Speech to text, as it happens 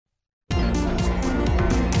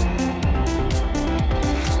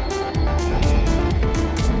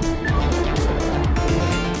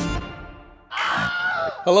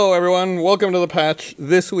Hello, everyone. Welcome to the patch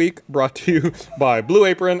this week, brought to you by Blue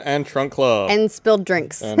Apron and Trunk Club. And spilled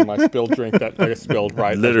drinks. And my spilled drink that I spilled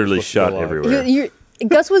right. Literally shot everywhere.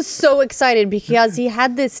 Gus was so excited because he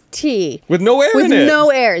had this tea. With no air in it. With no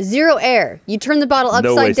air. Zero air. You turn the bottle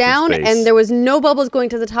upside down, and there was no bubbles going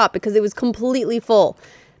to the top because it was completely full.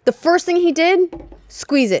 The first thing he did,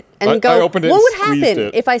 squeeze it. And I opened it what and would happen squeezed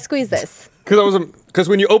it. if I squeeze this? Because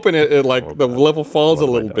when you open it, the level falls a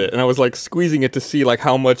little bit, and I was like squeezing it to see like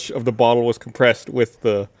how much of the bottle was compressed with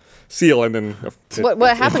the seal, and then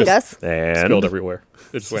what happened, Gus? And spilled everywhere.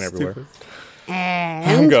 It just went everywhere.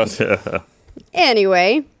 And I'm Gus.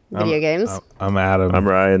 Anyway, video games. I'm Adam. I'm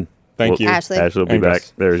Ryan. Thank you. Ashley. Ashley will be back.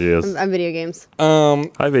 Gus. There she is. I'm video games.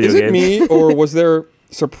 Hi, video is games. it me, or was there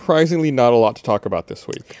surprisingly not a lot to talk about this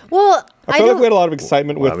week? Well, I feel like we had a lot of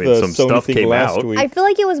excitement with the some Sony stuff thing came last out. week. I feel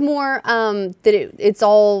like it was more that it's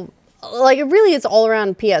all like it's all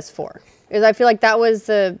around PS4. I feel like that was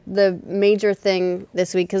the major thing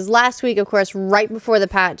this week, because last week, of course, right before the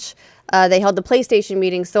patch, they held the PlayStation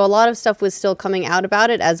meeting, so a lot of stuff was still coming out about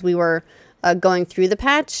it as we were going through the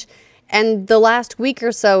patch, and the last week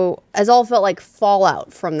or so has all felt like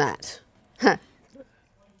fallout from that.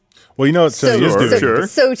 Well, you know what Sony is doing?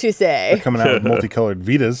 So to say. They're coming out with multicolored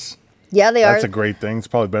Vitas. Yeah, they are. That's a great thing. It's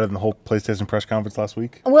probably better than the whole PlayStation press conference last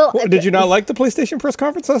week. Well, did you not like the PlayStation press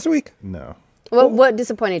conference last week? No. What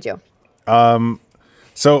disappointed you?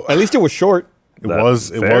 So at least it was short. It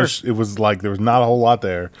was like there was not a whole lot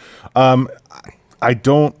there. I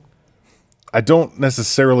don't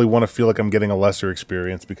necessarily want to feel like I'm getting a lesser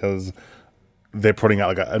experience because they're putting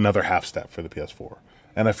out like another half step for the PS4.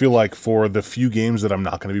 And I feel like for the few games that I'm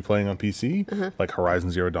not going to be playing on PC, like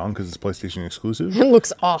Horizon Zero Dawn, because it's PlayStation exclusive. It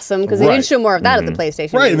looks awesome, because they didn't show more of that at the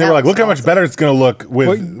PlayStation. Right, and they were like, look how much better it's going to look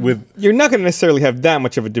with... You're not going to necessarily have that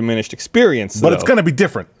much of a diminished experience, but it's going to be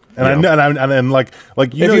different. And like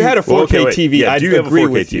if you had a 4K TV, I'd agree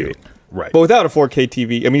with you. Right. But without a 4K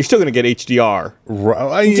TV, I mean, you're still going to get HDR.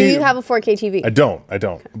 Right. Do you have a 4K TV? I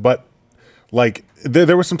don't. But like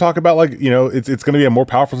there was some talk about like, you know, it's going to be a more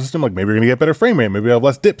powerful system. Like maybe you're going to get better frame rate. Maybe you have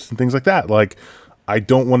less dips and things like that. Like I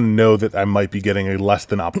don't want to know that I might be getting a less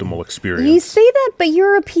than optimal experience. You say that, but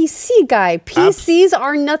you're a PC guy. PCs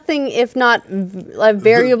are nothing if not a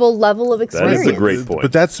variable level of experience. That is a great point.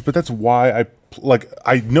 But that's why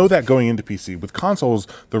I know that going into PC. With consoles,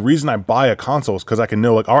 the reason I buy a console is because I can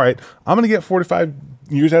know, like, all right, I'm going to get 45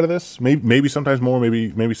 years out of this. Maybe sometimes more,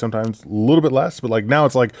 maybe sometimes a little bit less. But like now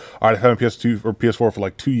it's like, all right, I've had a PS2 or PS4 for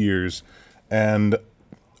like 2 years, and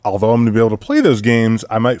although I'm going to be able to play those games,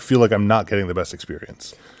 I might feel like I'm not getting the best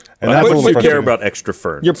experience. And that's what you care about extra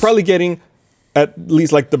ferns. You're probably getting at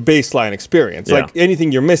least like the baseline experience. Yeah. Like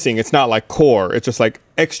anything you're missing, it's not like core. It's just like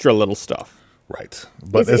extra little stuff. Right.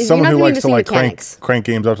 But as someone who likes to like crank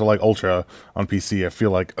games up to like ultra on PC, I feel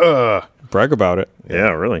like, brag about it.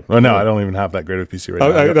 Yeah, really. Well, no, I don't even have that great of a PC right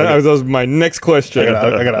now. That was my next question.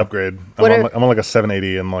 I got to upgrade. I'm on like a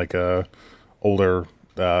 780 and like a older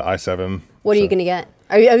i7. What are you going to get?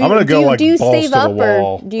 I'm going to go like do you balls save to the up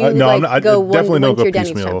wall. or do you go definitely don't go down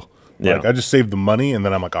each piecemeal. Yeah. Like I just save the money and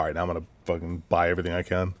then I'm like, all right, now I'm going to fucking buy everything I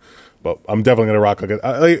can. But I'm definitely going to rock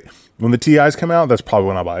like when the TIs come out, that's probably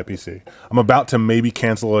when I buy a PC. I'm about to maybe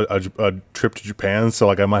cancel a trip to Japan, so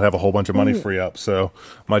like I might have a whole bunch of money free up. So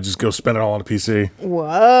I might just go spend it all on a PC.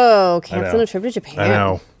 Whoa, cancel a trip to Japan. I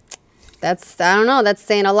know. I don't know. That's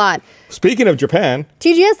saying a lot. Speaking of Japan,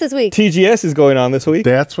 TGS this week. TGS is going on this week.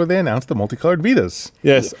 That's where they announced the multicolored Vitas.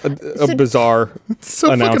 Yes, a bizarre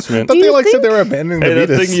announcement. But they said they were abandoning the Hey, that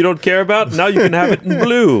Vitas. thing you don't care about, now you can have it in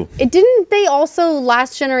blue. Didn't they also,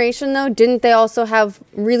 last generation though, didn't they also have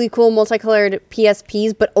really cool multicolored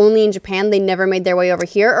PSPs, but only in Japan? They never made their way over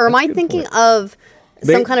here? Or am I thinking of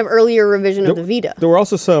some kind of earlier revision of the Vita? There were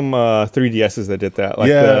also some 3DSs that did that, like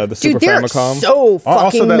the Super Dude, there Famicom. are so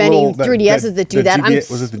fucking many 3DSs that do that.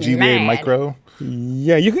 Was it the GBA Micro?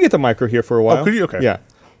 Yeah, you could get the Micro here for a while. Oh, could you? Okay. Yeah.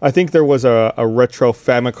 I think there was a retro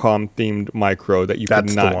Famicom themed Micro that you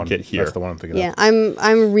could not get here. That's the one I'm thinking Yeah, of.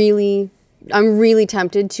 I'm really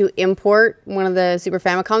tempted to import one of the Super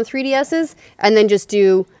Famicom 3DSs and then just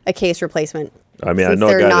do a case replacement. I mean, I know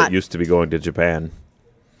a guy that used to be going to Japan.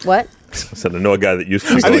 What? I said I know a guy that used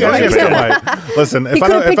to be I going think to Japan. I might. Listen,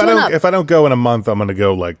 if I don't go in a month, I'm going to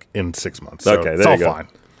go like in 6 months. So Okay, it's there all you go. fine.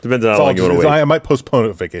 Depends on how long you want to wait. I might postpone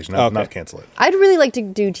it vacation, not cancel it. I'd really like to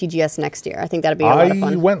do TGS next year. I think that'd be a lot of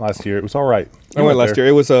fun. I went last year. It was all right. I went last year.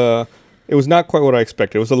 It was not quite what I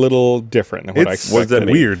expected. It was a little different than what I expected. Was that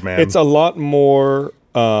weird, man? It's a lot more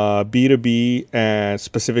B2B and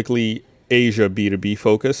specifically Asia B2B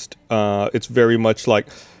focused. It's very much like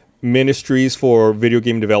ministries for video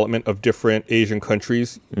game development of different Asian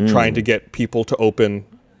countries trying to get people to open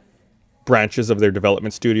branches of their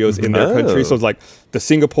development studios in their country. So it's like the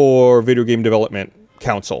Singapore Video Game Development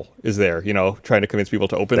Council is there, trying to convince people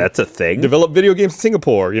to open. That's a thing. Develop video games in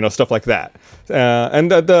Singapore, stuff like that.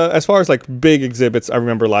 And as far as like big exhibits, I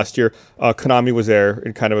remember last year, Konami was there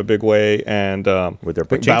in kind of a big way, and with their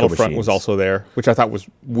Battlefront machines. was also there, which I thought was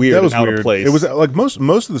weird. That was and out weird. of place. It was like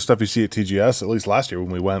most of the stuff you see at TGS, at least last year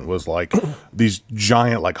when we went, was like these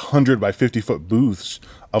giant, like 100 by 50-foot booths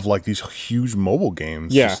of like these huge mobile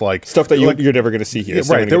games. Yeah, just like stuff that you're never going to see here. Yeah,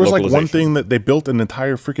 right. There was like one thing that they built an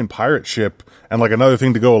entire freaking pirate ship and like another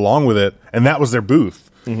thing to go along with it, and that was their booth.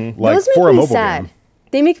 Like Those for make a me mobile sad. game.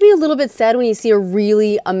 They make me a little bit sad when you see a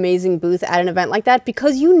really amazing booth at an event like that,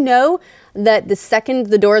 because you know that the second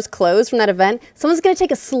the doors close from that event, someone's going to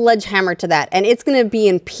take a sledgehammer to that, and it's going to be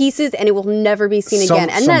in pieces, and it will never be seen again.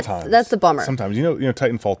 And that's the bummer. Sometimes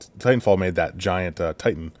Titanfall made that giant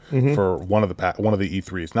Titan for one of the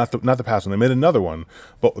E3s, not the past one. They made another one,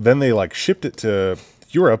 but then they like shipped it to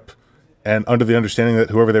Europe. And under the understanding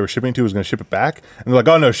that whoever they were shipping to was going to ship it back. And they're like,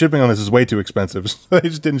 oh, no, shipping on this is way too expensive. So they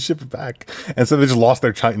just didn't ship it back. And so they just lost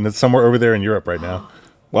their Titan. It's somewhere over there in Europe right now.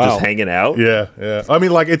 Wow. Just hanging out? Yeah. I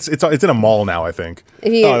mean, like, it's in a mall now, I think.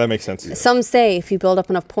 That makes sense. Some say if you build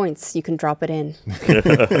up enough points, you can drop it in.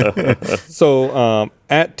 So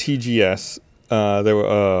at TGS,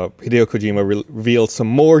 Hideo Kojima revealed some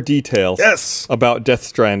more details about Death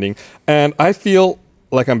Stranding. And I feel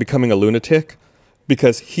like I'm becoming a lunatic,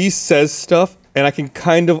 because he says stuff and I can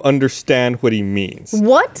kind of understand what he means.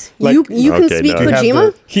 What? Like- you can speak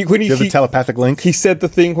Kojima? You have the telepathic link? He said the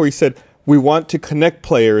thing where he said, we want to connect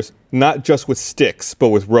players not just with sticks, but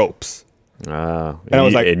with ropes. And I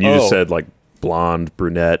was like, you just said like blonde,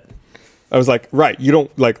 brunette. I was like, right, you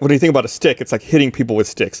don't, like, when you think about a stick, it's like hitting people with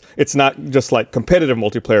sticks. It's not just like competitive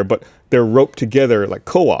multiplayer, but they're roped together like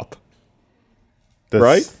co-op.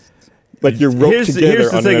 Right? Like you're roped together.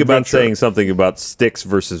 Here's the on thing an about adventure. saying something about sticks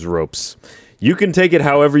versus ropes. You can take it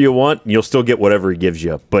however you want, and you'll still get whatever he gives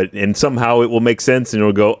you. And somehow it will make sense, and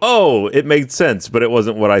you'll go, oh, it made sense, but it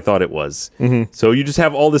wasn't what I thought it was. So you just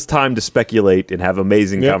have all this time to speculate and have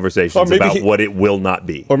amazing conversations about what it will not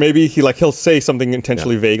be. Or maybe he'll say something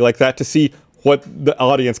intentionally vague like that to see what the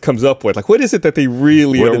audience comes up with. Like, what is it that they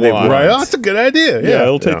really What do they want? Right, that's a good idea. Yeah,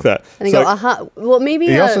 it'll take that. And they So, go, aha. Well, maybe.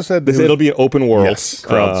 He also said that it'll be an open world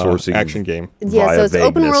Crowdsourcing action game. Yeah, via so it's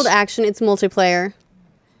open vagueness. world action. It's multiplayer,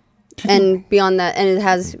 and beyond that, and it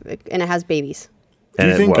has babies. And,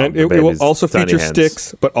 you think- And it will also feature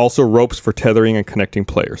sticks, but also ropes for tethering and connecting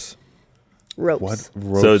players. Ropes. What? So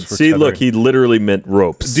Ropes for see, look, tethering. he literally meant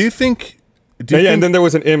ropes. Do you think? And then there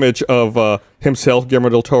was an image of himself, Guillermo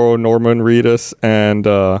del Toro, Norman Reedus, and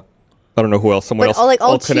I don't know who else, someone But else,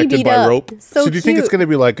 all connected chibied by up. rope. So do you think it's cute. going to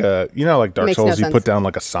be like like Dark Makes no Souls? You sense. put down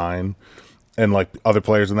like a sign, and like other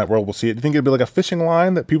players in that world will see it. Do you think it'd be like a fishing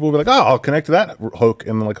line that people will be like, oh, I'll connect to that hook,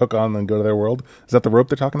 and then like hook on and then go to their world? Is that the rope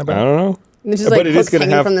they're talking about? I don't know. It's just But like it is hooks gonna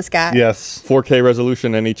hanging have- from the sky. Yes. 4K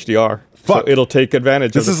resolution and HDR. Fuck. So it'll take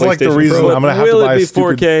advantage This of is the PlayStation like the reason Pro. I'm gonna have to Will buy it be a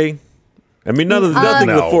stupid- 4K? I mean, nothing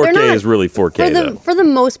No. with 4K They're not- is really 4K, though. For the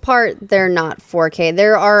most part, they're not 4K.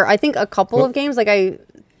 There are, I think, a couple of games. Like I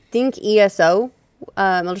think ESO,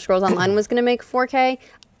 Elder Scrolls Online, was going to make 4K.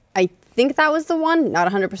 I think that was the one. Not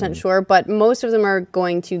 100% sure, but most of them are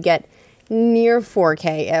going to get near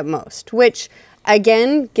 4K at most. Which,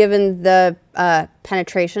 again, given the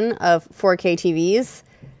penetration of 4K TVs,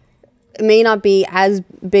 may not be as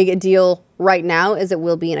big a deal right now as it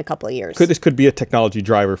will be in a couple of years. This could be a technology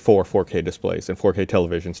driver for 4K displays and 4K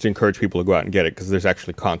televisions to encourage people to go out and get it because there's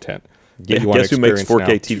actually content. Yeah, that you wanna guess who makes experience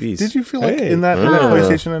 4K now. TVs? Did you feel like Hey. in that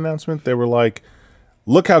PlayStation announcement they were like,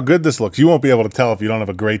 "Look how good this looks." You won't be able to tell if you don't have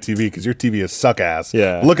a great TV because your TV is suck ass.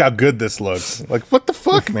 Yeah. Look how good this looks. Like, what the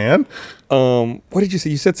fuck, man? What did you say?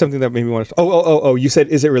 You said something that made me want to. Oh! You said,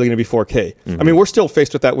 "Is it really going to be 4K?" I mean, we're still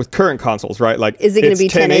faced with that with current consoles, right? Like, Is it gonna it's be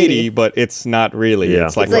 1080? but it's not really. Yeah.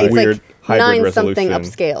 It's like It's like, a weird hybrid 9 something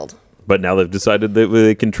resolution. upscaled. But now they've decided that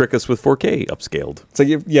they can trick us with 4K upscaled. It's like,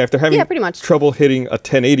 if they're having Yeah, pretty much. trouble hitting a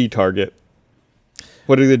 1080 target,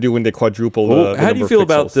 what do they do when they quadruple the How do you number feel of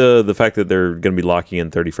about pixels? the fact that they're going to be locking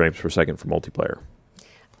in 30 frames per second for multiplayer?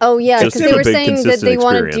 Oh yeah, Just because they for were big, saying that consistent they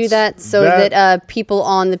want to do experience. that so That- that people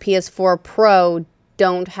on the PS4 Pro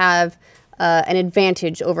don't have an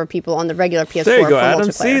advantage over people on the regular PS4 There you go, for Adam.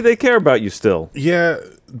 multiplayer. See, they care about you still. Yeah,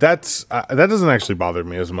 that doesn't actually bother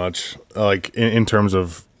me as much. Like in terms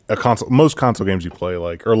of a console, most console games you play,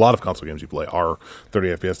 like, or a lot of console games you play, are 30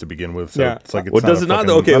 FPS to begin with. So Yeah. it's like it's What not does a it not?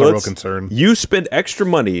 fucking- Okay, not a real let's. concern. You spend extra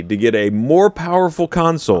money to get a more powerful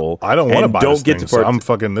console. I don't want to and buy don't this get thing, to so part- I'm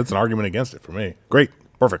fucking. That's an argument against it for me. Great,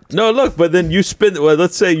 perfect. No, look, but then you spend. Well,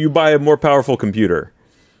 let's say you buy a more powerful computer,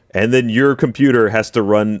 and then your computer has to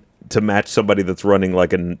run to match somebody that's running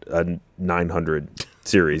like a 900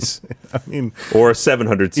 series. I mean, or a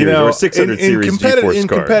 700 series or a 600 series GeForce in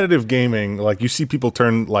card. competitive gaming, like you see people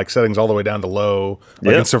turn like settings all the way down to low,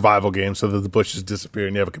 like in survival games, so that the bushes disappear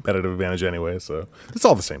and you have a competitive advantage anyway. So it's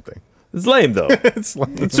all the same thing. It's lame though. It's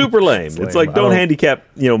lame. It's super lame. It's like don't handicap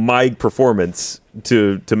my performance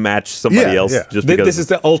to match somebody else just because this is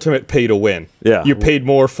the ultimate pay to win. Yeah. You paid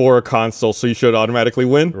more for a console, so you should automatically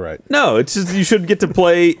win. Right. No, it's just you should get to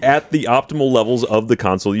play at the optimal levels of the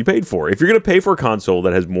console you paid for. If you're going to pay for a console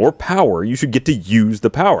that has more power, you should get to use the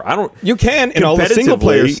power. You can in all the single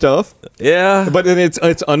player stuff. Yeah, but then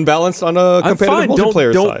it's unbalanced on a competitive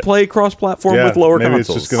multiplayer don't side. Don't play cross-platform with lower consoles.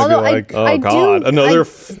 It's just going to be like, oh god, another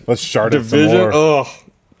let's shard it some division. more. Oh.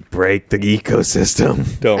 Break the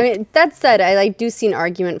ecosystem. Don't. I mean, that said, I do see an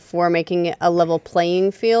argument for making it a level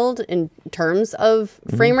playing field in terms of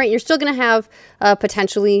frame rate. You're still going to have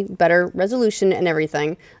potentially better resolution and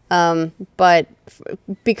everything. But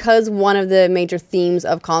because one of the major themes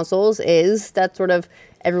of consoles is that sort of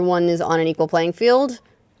everyone is on an equal playing field,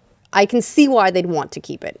 I can see why they'd want to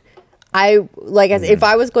keep it. If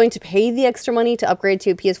I was going to pay the extra money to upgrade to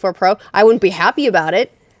a PS4 Pro, I wouldn't be happy about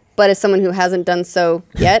it. But as someone who hasn't done so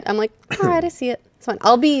yet, I'm like, all right, I see it. It's fine.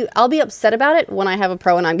 I'll be upset about it when I have a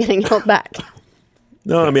Pro and I'm getting held back.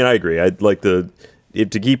 No, I mean I agree. I'd like to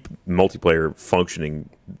keep multiplayer functioning.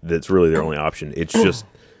 That's really their only option. It's just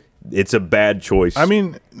it's a bad choice. I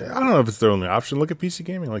mean, I don't know if it's their only option. Look at PC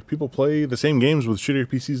gaming. Like people play the same games with shittier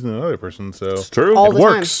PCs than another person. So it's true. All the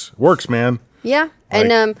time. Works, man. Yeah,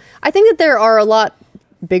 and I think that there are a lot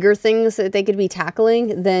bigger things that they could be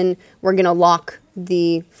tackling than we're gonna lock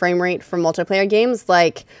the frame rate for multiplayer games,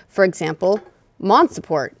 like for example mod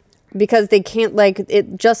support, because they can't, like,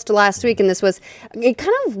 it just last week, and it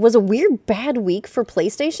kind of was a weird bad week for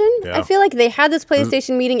PlayStation. I feel like they had this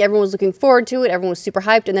PlayStation meeting, everyone was looking forward to it, everyone was super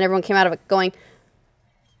hyped, and then everyone came out of it going,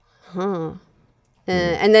 and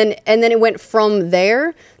then it went from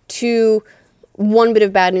there to one bit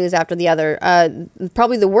of bad news after the other.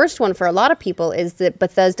 Probably the worst one for a lot of people is that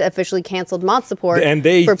Bethesda officially canceled mod support and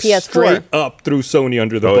they for PS4. Straight up threw Sony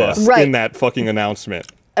under the bus in that fucking announcement.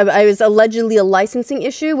 It was allegedly a licensing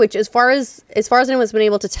issue, which as far as anyone's been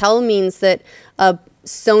able to tell means that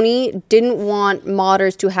Sony didn't want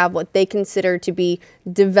modders to have what they consider to be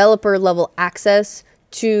developer level access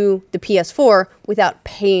to the PS4 without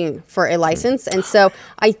paying for a license. And so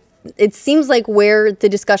it seems like where the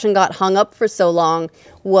discussion got hung up for so long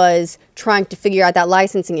was trying to figure out that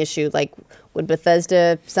licensing issue. Like, would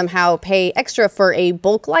Bethesda somehow pay extra for a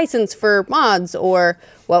bulk license for mods, or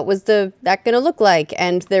what was that going to look like?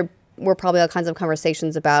 And there were probably all kinds of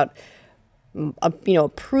conversations about,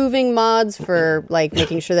 approving mods for like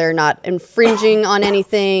making sure they're not infringing on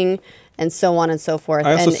anything, and so on and so forth.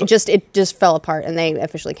 And it just fell apart, and they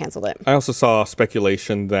officially canceled it. I also saw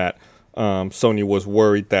speculation that Sony was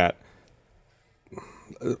worried that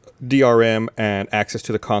DRM and access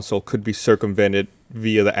to the console could be circumvented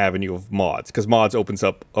via the avenue of mods, because mods opens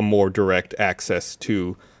up a more direct access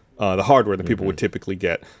to the hardware that people would typically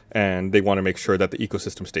get, and they want to make sure that the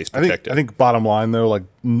ecosystem stays protected. I think bottom line though, like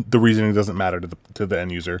the reasoning doesn't matter to the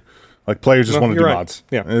end user. Like players just want to do mods.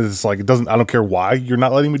 Yeah, it's like it doesn't. I don't care why you're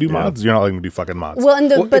not letting me do mods. You're not letting me do fucking mods. Well,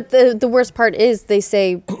 the worst part is they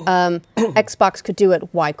say Xbox could do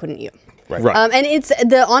it. Why couldn't you? Right. And it's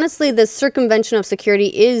honestly the circumvention of security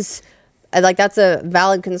is that's a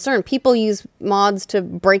valid concern. People use mods to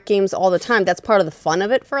break games all the time. That's part of the fun of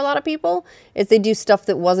it for a lot of people, is they do stuff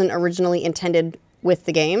that wasn't originally intended with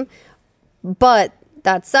the game. But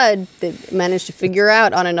that said, they managed to figure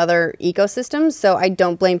out on another ecosystem. So I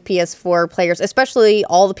don't blame PS4 players, especially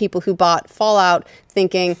all the people who bought Fallout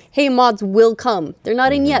thinking, hey, mods will come. They're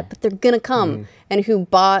not in yet, but they're going to come. And who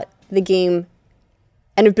bought the game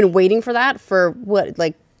and have been waiting for that for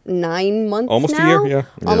 9 months almost now? a year,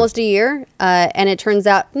 almost a year, and it turns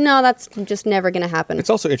out no, that's just never going to happen. It's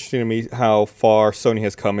also interesting to me how far Sony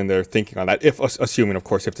has come in their thinking on that, if assuming, of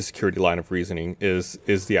course, if the security line of reasoning is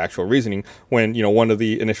the actual reasoning. When one of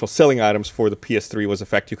the initial selling items for the PS3 was the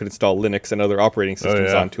fact you could install Linux and other operating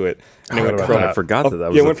systems onto it. And I forgot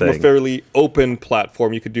that was went from a fairly open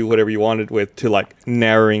platform you could do whatever you wanted with to like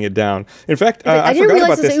narrowing it down. In fact, I didn't forgot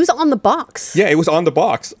realize about this. It was on the box. Yeah, it was on the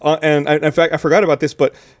box, and in fact, I forgot about this,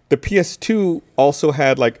 but the PS2 also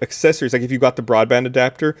had like accessories. Like if you got the broadband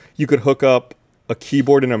adapter, you could hook up a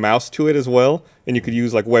keyboard and a mouse to it as well, and you could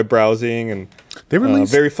use like web browsing and they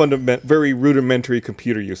released very rudimentary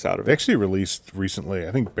computer use out of They it. actually released recently.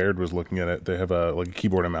 I think Baird was looking at it. They have a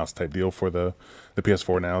keyboard and mouse type deal for the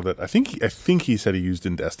PS4 now that I think he said he used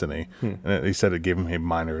in Destiny, and he said it gave him a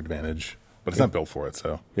minor advantage. but it's not built for it.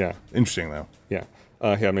 So Yeah. interesting though. Yeah.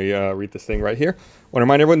 Here, let me read this thing right here. I want to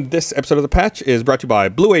remind everyone this episode of The Patch is brought to you by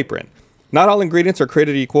Blue Apron. Not all ingredients are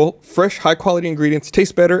created equal. Fresh, high-quality ingredients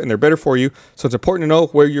taste better, and they're better for you, so it's important to know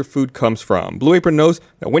where your food comes from. Blue Apron knows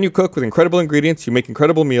that when you cook with incredible ingredients, you make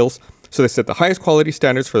incredible meals, so they set the highest quality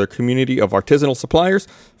standards for their community of artisanal suppliers,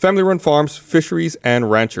 family-run farms, fisheries, and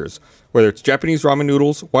ranchers. Whether it's Japanese ramen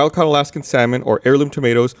noodles, wild-caught Alaskan salmon, or heirloom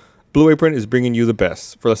tomatoes, Blue Apron is bringing you the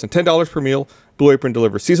best. For less than $10 per meal, Blue Apron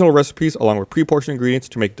delivers seasonal recipes along with pre-portioned ingredients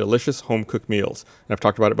to make delicious home-cooked meals. And I've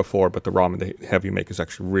talked about it before, but the ramen they have you make is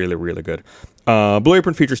actually really, really good. Blue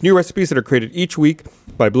Apron features new recipes that are created each week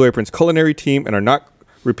by Blue Apron's culinary team and are not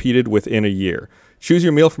repeated within a year. Choose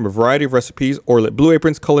your meal from a variety of recipes or let Blue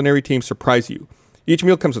Apron's culinary team surprise you. Each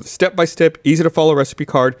meal comes with a step-by-step, easy-to-follow recipe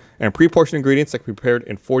card and pre-portioned ingredients that can be prepared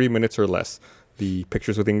in 40 minutes or less. The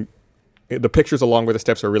pictures along with the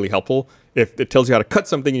steps are really helpful. If it tells you how to cut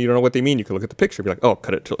something and you don't know what they mean, you can look at the picture and be like, oh,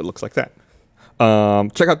 cut it till it looks like that.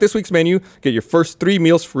 Check out this week's menu. Get your first 3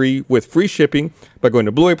 meals free with free shipping by going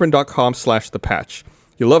to blueapron.com/thepatch.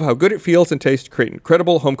 You'll love how good it feels and tastes to create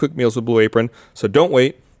incredible home-cooked meals with Blue Apron. So don't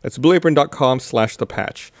wait. That's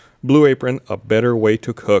blueapron.com/thepatch. Blue Apron, a better way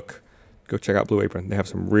to cook. Go check out Blue Apron. They have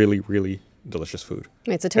some really, really delicious food.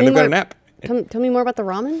 Wait, so and they've got an app. Tell me more about the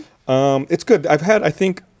ramen. It's good. I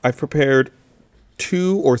think I've prepared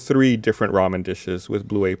 2 or 3 different ramen dishes with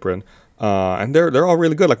Blue Apron, and they're all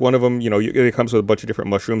really good. Like one of them, it comes with a bunch of different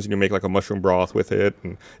mushrooms, and you make like a mushroom broth with it,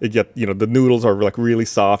 and the noodles are like really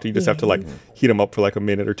soft. You just have to like heat them up for like a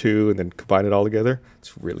minute or 2, and then combine it all together.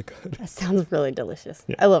 It's really good. That sounds really delicious.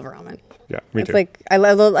 Yeah. I love ramen. Yeah, me too. It's like I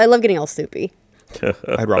love getting all soupy. I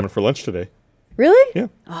had ramen for lunch today. Really? Yeah.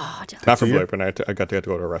 Oh, jealous. Not from Blue Apron. I got to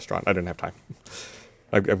go to a restaurant. I didn't have time.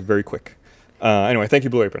 I'm very quick. Anyway, thank you,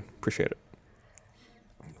 Blue Apron. Appreciate it.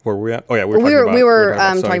 Where were we at? Oh yeah, we were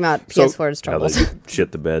talking about PS4's troubles.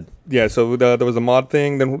 Shit the bed. Yeah, so there was a mod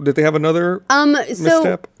thing. Then did they have another So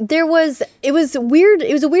misstep? it was weird.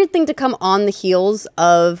 It was a weird thing to come on the heels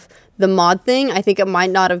of the mod thing. I think it might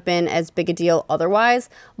not have been as big a deal otherwise,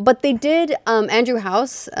 but they did. Andrew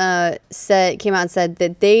House came out and said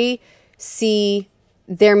that they see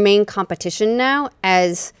their main competition now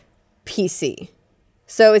as PC.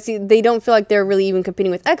 So they don't feel like they're really even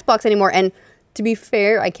competing with Xbox anymore. And to be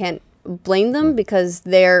fair, I can't blame them because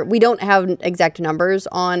we don't have exact numbers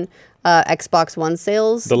on Xbox One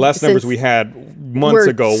sales. The last numbers we had months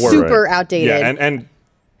ago were super outdated. Yeah, and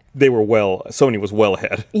they were Sony was well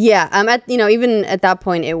ahead. Yeah, even at that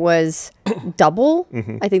point it was double.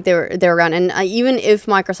 I think they were around, and even if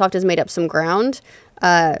Microsoft has made up some ground,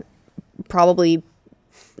 probably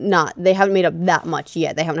not. They haven't made up that much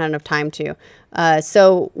yet. They haven't had enough time to.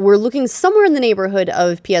 So we're looking somewhere in the neighborhood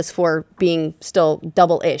of PS4 being still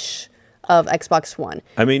double-ish of Xbox One.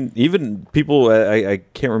 I mean, even people, I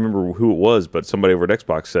can't remember who it was, but somebody over at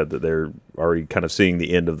Xbox said that they're already kind of seeing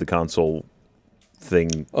the end of the console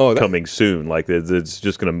thing coming soon. Like it's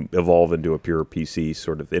just going to evolve into a pure PC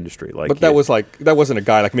sort of industry. Like, but that wasn't a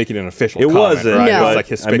guy like making an official. It wasn't. Right? No. It was like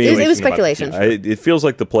his speculation. It was speculation. It feels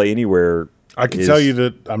like the Play Anywhere. I can tell you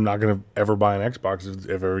that I'm not going to ever buy an Xbox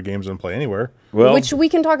if every game's on Play Anywhere. Well, which we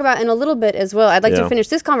can talk about in a little bit as well. I'd like to finish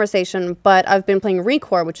this conversation, but I've been playing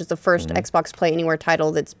Recore, which is the first Xbox Play Anywhere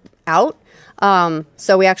title that's out.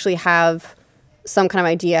 So we actually have some kind of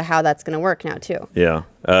idea how that's going to work now too. Yeah,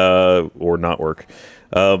 or not work.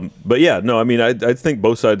 But yeah, no, I mean, I think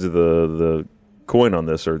both sides of the coin on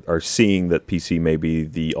this are seeing that PC may be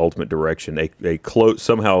the ultimate direction,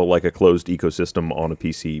 somehow like a closed ecosystem on a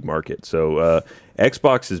PC market. So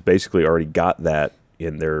Xbox has basically already got that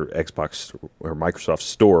in their Xbox or Microsoft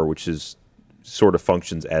Store, which is sort of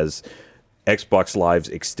functions as Xbox Live's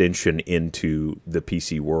extension into the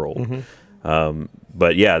PC world.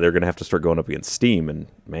 But yeah, they're going to have to start going up against Steam, and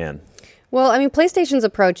man. Well, I mean, PlayStation's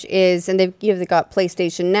approach is, and they've got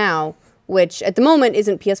PlayStation Now, which at the moment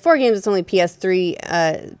isn't PS4 games, it's only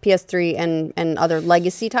PS3 and other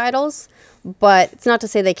legacy titles. But it's not to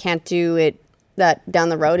say they can't do it that down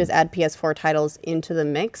the road is add PS4 titles into the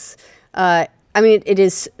mix. I mean, it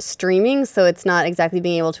is streaming, so it's not exactly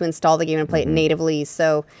being able to install the game and play it natively.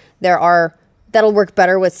 So that'll work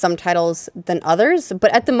better with some titles than others.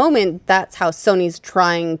 But at the moment, that's how Sony's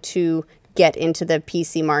trying to get into the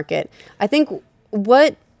PC market. I think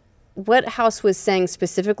what House was saying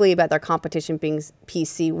specifically about their competition being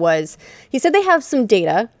PC was, he said they have some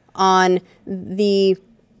data on the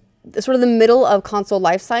sort of the middle of console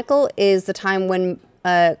life cycle is the time when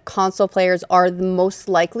console players are the most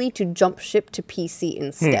likely to jump ship to PC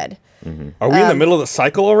instead. Are we in the middle of the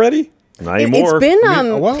cycle already? Not anymore.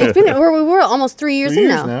 It's been where we were almost 3 years in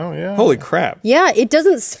now. Yeah. Holy crap. Yeah, it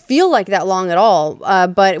doesn't feel like that long at all,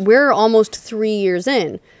 but we're almost 3 years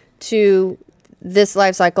in to this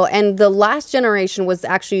life cycle. And the last generation was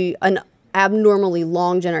actually an abnormally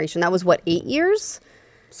long generation. That was, what, 8 years?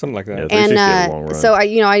 Something like that. Yeah, 360 had a long run. So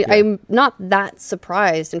I'm not that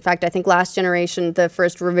surprised. In fact, I think last generation, the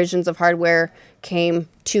first revisions of hardware came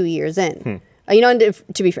 2 years in. And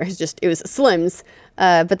to be fair, it was Slims,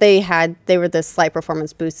 but they were the slight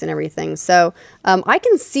performance boosts and everything. So I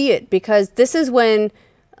can see it because this is when,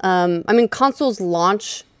 consoles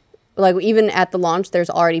launch, like even at the launch, there's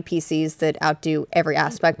already PCs that outdo every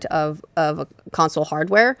aspect of a console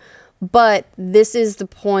hardware. But this is the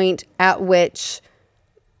point at which,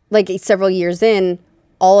 like several years in,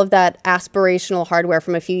 all of that aspirational hardware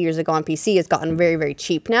from a few years ago on PC has gotten very, very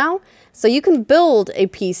cheap now. So you can build a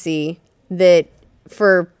PC that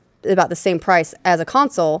for about the same price as a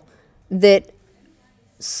console that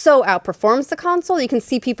so outperforms the console. You can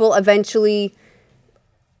see people eventually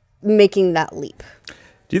making that leap.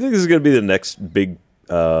 Do you think this is going to be the next big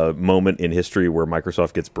moment in history where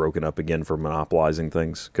Microsoft gets broken up again for monopolizing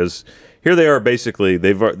things? Because here they are, basically,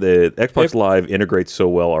 the Xbox Live integrates so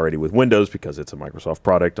well already with Windows because it's a Microsoft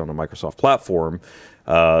product on a Microsoft platform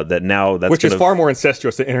that now that's which is far more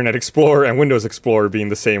incestuous than Internet Explorer and Windows Explorer being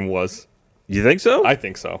the same was. You think so? I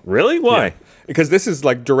think so. Really? Why? Yeah. Because this is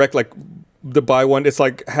like direct, like the buy one. It's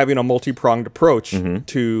like having a multi-pronged approach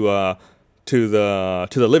to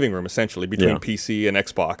the living room, essentially, between PC and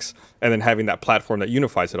Xbox, and then having that platform that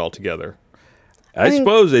unifies it all together. I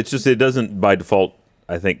suppose it's just it doesn't by default,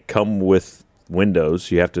 I think, come with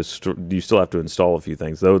Windows. You have to you still have to install a few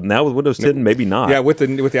things. Though now with Windows 10, maybe not. Yeah, with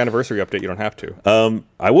the anniversary update, you don't have to.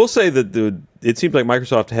 I will say that it seems like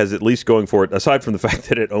Microsoft has at least going for it, aside from the fact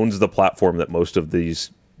that it owns the platform that most of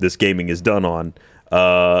this gaming is done on.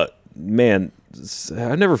 Man,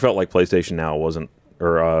 I never felt like PlayStation Now wasn't,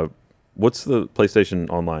 or what's the PlayStation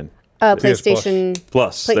Online? PlayStation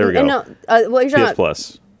Plus. There we go. No, what you're talking PS about?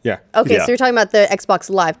 Plus. Yeah. Okay, Yeah. so you're talking about the Xbox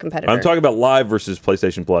Live competitor. I'm talking about Live versus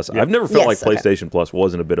PlayStation Plus. I've never felt Yes, like okay. PlayStation Plus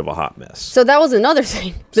wasn't a bit of a hot mess. So that was another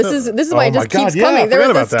thing. This is why it just keeps coming. There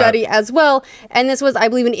was a study as well, and this was, I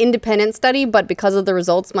believe, an independent study, but because of the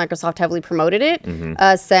results, Microsoft heavily promoted it,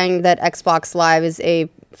 saying that Xbox Live is a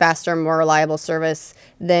faster, more reliable service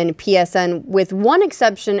than PSN, with one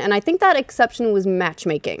exception, and I think that exception was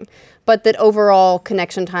matchmaking, but that overall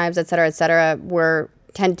connection times, et cetera,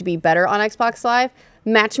 tend to be better on Xbox Live.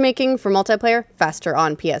 Matchmaking for multiplayer, faster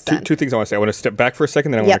on PSN. Two things I want to say. I want to step back for a second,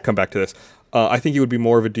 then I want to come back to this. I think it would be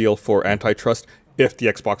more of a deal for antitrust if the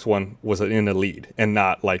Xbox One was in a lead and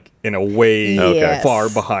not like in a way far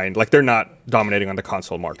behind. Like they're not dominating on the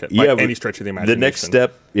console market by any stretch of the imagination.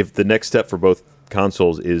 If the next step for both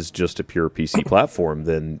consoles is just a pure PC platform,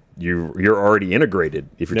 then you're already integrated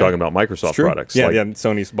if you're talking about Microsoft products. Yeah, and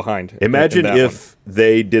Sony's behind. Imagine if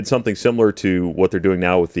they did something similar to what they're doing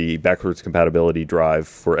now with the backwards compatibility drive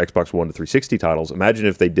for Xbox One to 360 titles. Imagine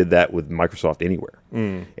if they did that with Microsoft Anywhere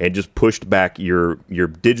and just pushed back your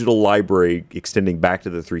digital library extending back to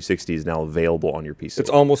the 360 is now available on your PC. It's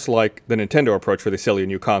almost like the Nintendo approach where they sell you a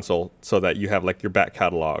new console so that you have like your back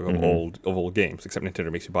catalog of old games, except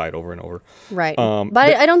Nintendo makes you buy it over and over. Right. But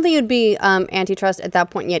I don't think it would be antitrust at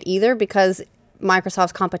that point yet either, because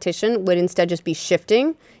Microsoft's competition would instead just be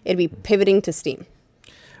shifting. It'd be pivoting to Steam.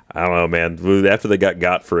 I don't know, man. After they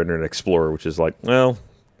got for Internet Explorer, which is like, well,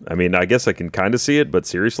 I mean, I guess I can kind of see it, but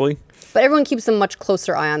seriously? But everyone keeps a much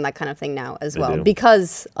closer eye on that kind of thing now as well,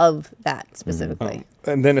 because of that specifically.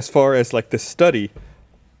 And then as far as like this study,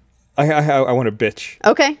 I want to bitch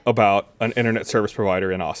about an internet service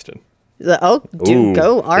provider in Austin. Go.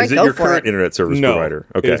 All right, is it go your for current it. internet service provider?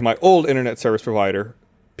 Okay. It is my old internet service provider,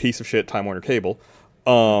 piece of shit, Time Warner Cable.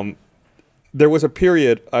 There was a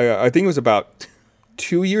period, I think it was about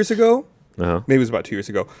 2 years ago, maybe it was about 2 years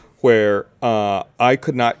ago, where I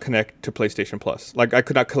could not connect to PlayStation Plus. Like, I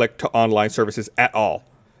could not connect to online services at all.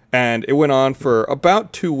 And it went on for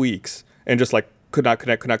about 2 weeks, and just like, could not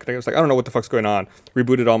connect. I was like, I don't know what the fuck's going on.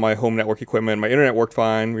 Rebooted all my home network equipment. My internet worked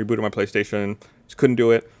fine. Rebooted my PlayStation. Just couldn't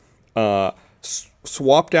do it.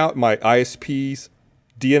 Swapped out my ISP's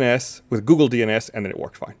DNS with Google DNS, and then it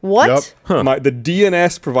worked fine. What? Yep. The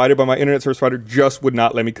DNS provided by my internet service provider just would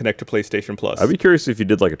not let me connect to PlayStation Plus. I'd be curious if you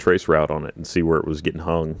did like a trace route on it and see where it was getting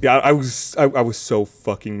hung. Yeah, I was so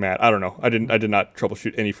fucking mad. I don't know. I did not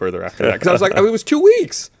troubleshoot any further after that because I was like, it was 2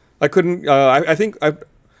 weeks. I couldn't. I think it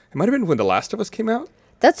might have been when The Last of Us came out.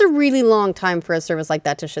 That's a really long time for a service like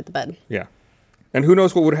that to shit the bed. Yeah, and who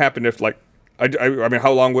knows what would happen if I mean,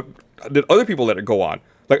 how long did other people let it go on?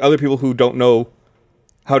 Like other people who don't know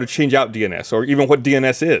how to change out DNS or even what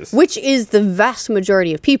DNS is. Which is the vast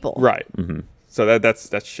majority of people. Right. So that's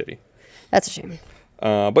shitty. That's a shame.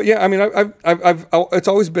 But yeah, I mean, it's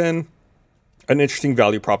always been an interesting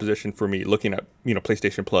value proposition for me looking at,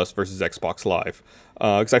 PlayStation Plus versus Xbox Live.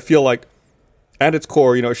 Because I feel like at its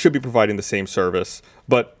core, it should be providing the same service,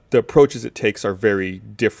 but the approaches it takes are very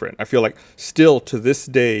different. I feel like still to this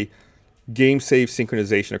day, game save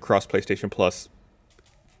synchronization across PlayStation Plus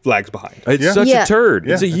lags behind. It's such a turd.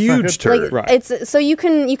 Yeah, it's a it's not huge good. turd. Right. It's so you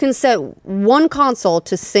can set one console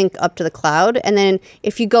to sync up to the cloud, and then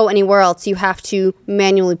if you go anywhere else, you have to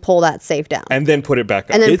manually pull that save down And then put it back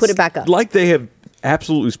up. and then It's put it back up. like they have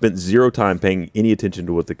absolutely spent zero time paying any attention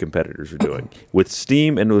to what the competitors are doing. With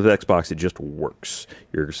Steam and with Xbox, it just works.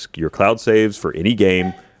 Your cloud saves for any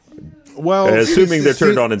game, Well, assuming they're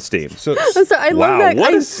turned on in Steam. So I'm sorry, I love Wow, that.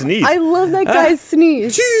 what a sneeze. I love that guy's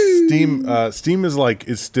sneeze. Steam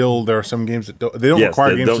is still, there are some games that don't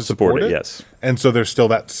require they games don't to support it. Yes. And so there's still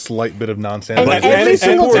that slight bit of nonsense. And Like, every if they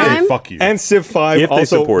single support it, time- fuck you. And Civ 5 If they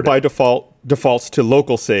also support it. by defaults to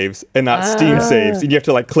local saves and not Steam saves. And you have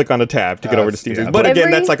to click on a tab to get over to Steam yeah. saves. But Every-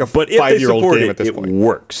 again, that's like a But if they 5-year-old support game it, at this it point.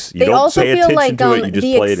 works. You They don't also pay feel attention like to it. You just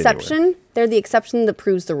the play it exception. anyway. They're the exception that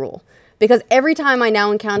proves the rule. Because every time I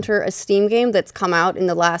now encounter a Steam game that's come out in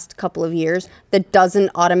the last couple of years that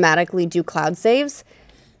doesn't automatically do cloud saves,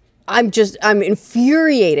 I'm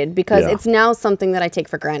infuriated because Yeah. it's now something that I take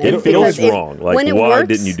for granted. It feels Because wrong. Like, when it why works,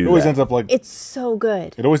 didn't you it do always that? ends up like It's so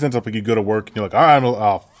good. it always ends up like you go to work and you're like, all right,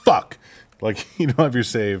 oh fuck, like you don't have your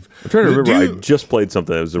save. I'm trying to remember. Do- I just played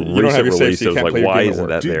something that was a don't have recent your save, release. so you I was can't like, play your why game at isn't work.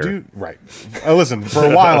 that do, there? do, right. Listen, for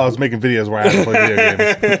a while I was making videos where I had to play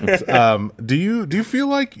video games. Do you feel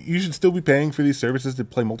like you should still be paying for these services to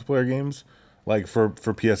play multiplayer games, like for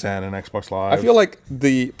PSN and Xbox Live? I feel like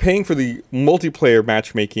the paying for the multiplayer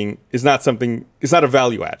matchmaking is not a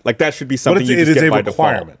value add. Like that should be but something you it just is get a by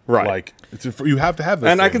requirement, default. Right. Like you have to have this.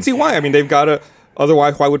 And I can see why. I mean, they've got to.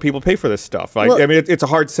 Otherwise, why would people pay for this stuff? Like, Well- I mean, it's a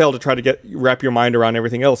hard sell to try to wrap your mind around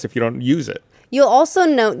everything else if you don't use it. You'll also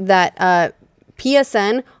note that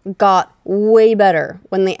PSN got way better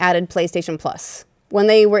when they added PlayStation Plus. When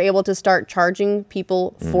they were able to start charging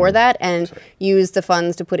people for that and use the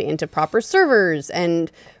funds to put it into proper servers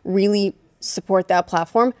and really support that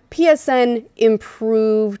platform, PSN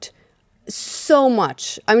improved so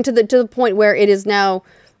much. I mean, to the point where it is now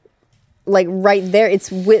like right there.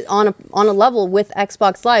 It's on a level with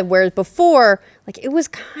Xbox Live, whereas before, like it was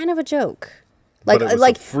kind of a joke. Like But it was a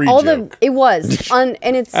like free all joke. it was and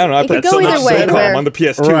it's I don't know. I it could played go either so way. much Where on the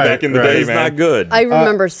PS2 Right, back in the right. day, It's man. not good. I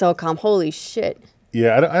remember SOCOM. Holy shit.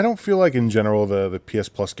 Yeah, I don't feel like in general the PS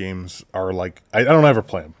Plus games are like I don't ever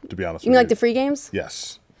play them, to be honest. You mean like the free games?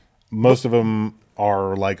 Yes, most of them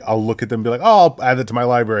are like I'll look at them and be like, oh, I'll add it to my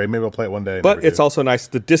library. Maybe I'll play it one day. But Never it's do. also nice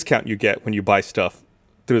the discount you get when you buy stuff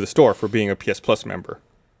through the store for being a PS Plus member.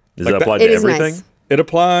 Does like that that- apply It to is everything? nice. It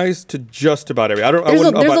applies to just about every. I There's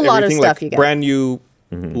wouldn't know there's about a lot of everything stuff like you get. brand new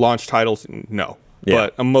launch titles. No, Yeah.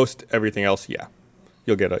 but most everything else, yeah,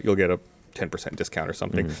 you'll get a 10% discount or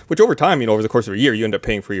something. Which over time, over the course of a year, you end up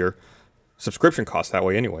paying for your subscription costs that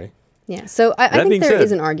way anyway. Yeah, so I That think being there said-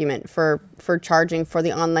 is an argument for charging for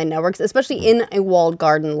the online networks, especially in a walled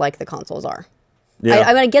garden like the consoles are. Yeah.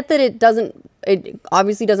 I mean, I get that it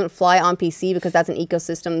obviously doesn't fly on PC because that's an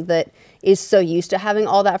ecosystem that is so used to having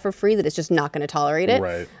all that for free that it's just not going to tolerate it.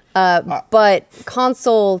 right. But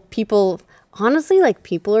console people, honestly, like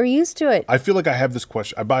people are used to it. I feel like I have this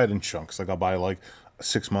question. I buy it in chunks. Like I'll buy like a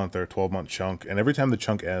 6-month or a 12-month chunk, and every time the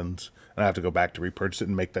chunk ends, and I have to go back to repurchase it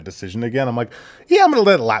and make that decision again, I'm like, yeah, I'm gonna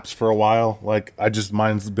let it lapse for a while. Like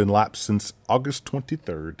mine's been lapsed since August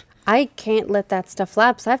 23rd. I can't let that stuff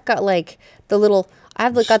lapse. I've got like the little.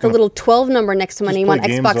 Got the little 12 number next to my Just name play on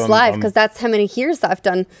games Xbox on- Live on- because that's how many years I've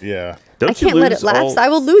done. Yeah. Don't I can't you let lose it lapse. all- I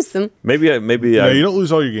will lose them. Maybe No, you don't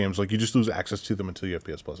lose all your games. Like you just lose access to them until you have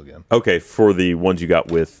PS Plus again. okay, for the ones you got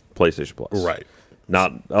with PlayStation Plus. Right.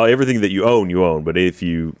 Not everything that you own, but if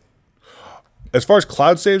you As far as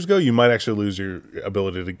cloud saves go, you might actually lose your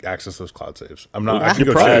ability to access those cloud saves. I'm not. I can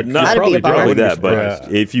go check. not That'd be probably a bummer. probably Wouldn't that, be but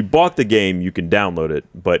surprised. if you bought the game, you can download it.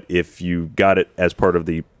 But if you got it as part of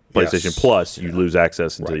the PlayStation Yes. Plus, you lose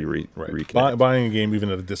access until you Right. reconnect. Buying a game even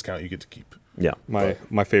at a discount, you get to keep. Yeah.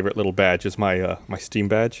 My favorite little badge is my Steam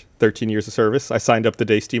badge. 13 years of service. I signed up the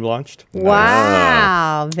day Steam launched.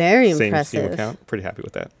 Wow, very Same impressive. Steam account. Pretty happy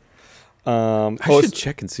with that. I should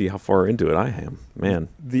check and see how far into it I am. Man.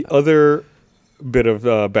 The other bit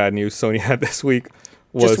of bad news Sony had this week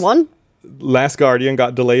was Just one Last Guardian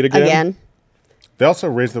got delayed again. again. They also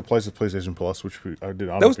raised the price of PlayStation Plus, which I did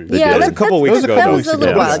honor. That was, for. that was a couple weeks ago. That was a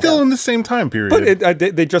little But while still ago. in the same time period. But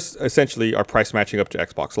they just essentially are price matching up to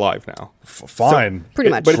Xbox Live now. Fine.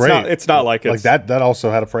 Pretty much. But Great. it's not like it's... Like that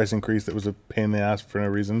also had a price increase that was a pain in the ass for no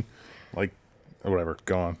reason. Like, whatever.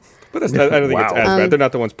 Go on. But I don't think it's as bad. They're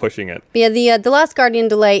not the ones pushing it. Yeah, the Last Guardian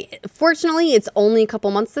delay, fortunately, it's only a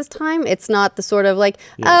couple months this time. It's not the sort of like,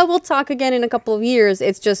 we'll talk again in a couple of years.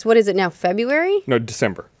 It's just, what is it now, February? No,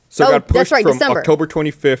 December. So it Oh, got pushed that's right, from December. October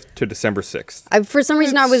 25th to December 6th. For some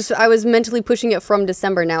reason, I was mentally pushing it from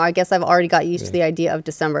December now. I guess I've already got used to the idea of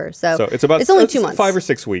December. So it's only 2 months. 5 or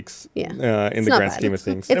 6 weeks Yeah. in It's the not grand bad. scheme of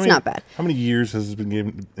things. It's not bad. How many years has this been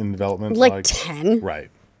given in development? Like 10. Right.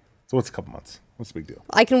 So what's a couple months? What's the big deal?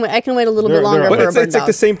 I can wait a little There- bit longer there are- for But a it's bird like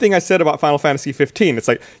the dog. same thing I said about Final Fantasy 15. It's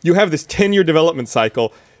like you have this 10-year development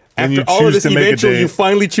cycle. And After you all of choose this, to make a eventually you date.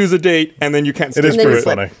 finally choose a date, and then you can't It stick is then to you pretty it.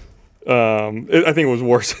 flip. funny. I think it was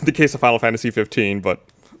worse in the case of Final Fantasy 15, but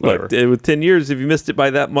whatever. Look, with 10 years, if you missed it by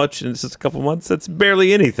that much and it's just a couple months, that's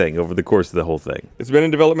barely anything over the course of the whole thing. It's been in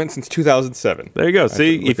development since 2007. There you go.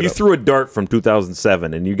 See, look if it you up. threw a dart from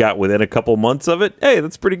 2007 and you got within a couple months of it, hey,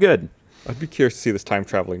 that's pretty good. I'd be curious to see this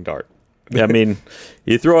time-traveling dart I mean,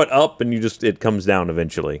 you throw it up and it comes down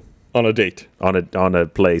eventually on a date. on a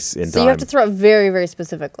place in So time. you have to throw it very, very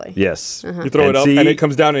specifically. Yes. You throw it up, and it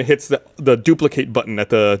comes down and hits the duplicate button at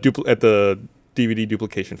the DVD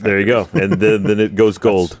duplication factory. There you go. And then it goes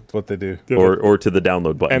gold. That's what they do. Or to the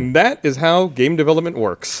download button. And that is how game development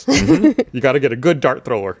works. You got to get a good dart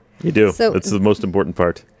thrower. You do. So- That's the most important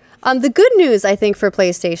part. The good news, I think, for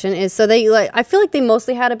PlayStation is I feel like they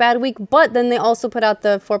mostly had a bad week, but then they also put out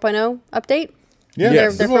the 4.0 update. Yeah,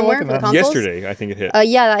 Yes. Their people are firmware liking for the that. consoles. Yesterday, I think it hit.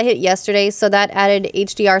 Yeah, that hit yesterday. So that added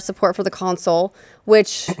HDR support for the console,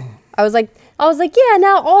 which I was like, yeah,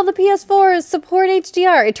 now all the PS4s support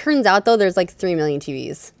HDR. It turns out though, there's like 3 million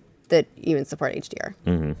TVs that even support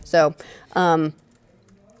HDR. So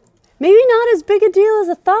maybe not as big a deal as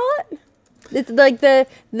I thought. It's like the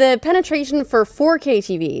penetration for 4K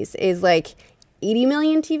TVs is like 80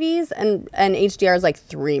 million TVs, and HDR is like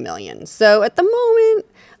 3 million. So at the moment,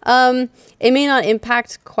 it may not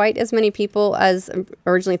impact quite as many people as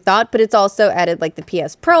originally thought, but it's also added like the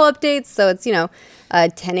PS Pro updates. So it's,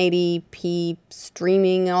 1080p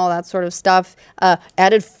streaming and all that sort of stuff.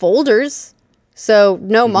 Added folders. So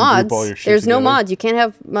no can mods. group all your shit There's no together. mods. You can't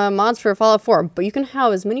have mods for Fallout 4, but you can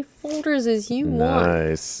have as many folders as you want.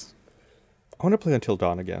 Nice. I want to play Until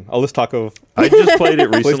Dawn again. All this talk of I just played it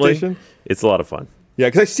recently. PlayStation? It's a lot of fun. Yeah,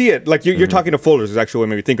 because I see it. Like you're talking to folders is actually what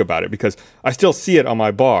made me think about it, because I still see it on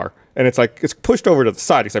my bar, and it's like it's pushed over to the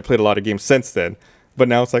side because I played a lot of games since then. But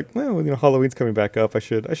now it's like, well, Halloween's coming back up. I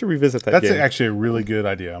should revisit that That's game. actually a really good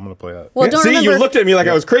idea. I'm going to play that. Well, Yeah, don't see, remember. you looked at me like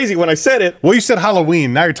I was crazy when I said it. Well, you said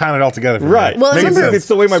Halloween. Now you're tying it all together. For me. Right. Well, Makes remember- sense. It's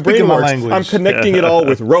the way my Speaking brain my works. language. I'm connecting it all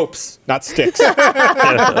with ropes, not sticks.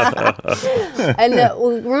 And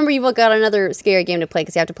remember, you got another scary game to play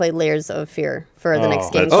because you have to play Layers of Fear for the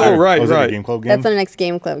next game. that's Club. Oh, right, Was that a right. Game Club game? That's the next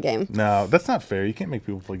Game Club game. No, that's not fair. You can't make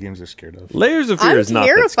people play games they're scared of. Layers of Fear I'm is not that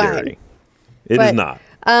terrified. scary. It is But,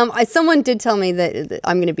 not. Someone did tell me that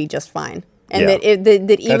I'm going to be just fine. And Yeah.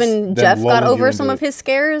 that even them Jeff got lulling you over into some of it. his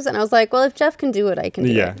scares. And I was like, well, if Jeff can do it, I can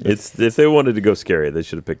do Yeah. it. It's if they wanted to go scary, they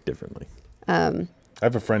should have picked differently. I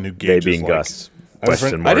have a friend who They gauges being like, Gus. I have a Question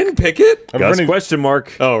friend- mark. I didn't pick it. I have a Gus friend who- question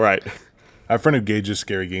mark. Oh, right. I have a friend who gauges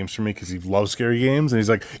scary games for me because he loves scary games, and he's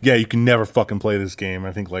like, "Yeah, you can never fucking play this game."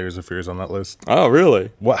 I think Layers of Fear is on that list. Oh, really?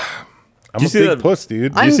 Wow, I'm you a see big that- puss,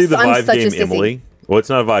 dude. Do you see the I'm Vive such a game sissy. Emily? Well, it's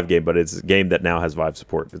not a Vive game, but it's a game that now has Vive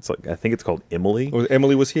support. It's like I think it's called Emily. Was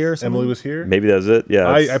Emily was here? Or something? Emily was here. Maybe that's it. Yeah,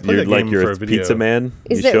 I it's- played you're that like game you're for a a video. pizza man.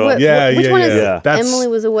 Is You that show up. what, Yeah, which yeah, one yeah. is That's- Emily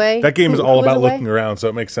Was Away? That game is Who all was about away? looking around, so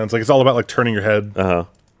it makes sense. Like it's all about like turning your head.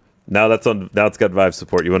 Now that's on. Now it's got Vive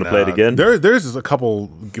support. You want to play it again? There's a couple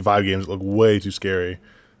Vive games that look way too scary.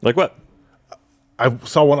 Like what? I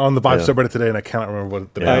saw one on the Vive Yeah. subreddit today, and I cannot remember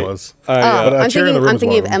what the name was. Oh, But, I'm Chair in the thinking, Room I'm is thinking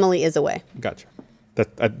one of of them. Emily Is Away. Gotcha. That's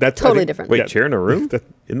Totally I think- different. Wait, Yeah. chair in a room?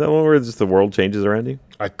 Isn't that one where just the world changes around you?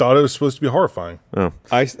 I thought it was supposed to be horrifying. Oh,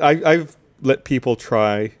 I've let people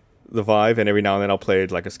try the Vive, and every now and then I'll play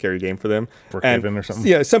like a scary game for them. Brookhaven And or something?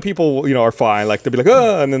 Yeah, some people are fine. Like they'll be like,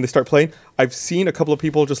 oh, and then they start playing. I've seen a couple of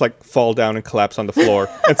people just like fall down and collapse on the floor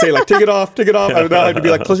and say like, take it off, take it off. And I have to be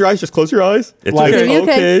like, close your eyes, just close your eyes. it's Like- okay. Are you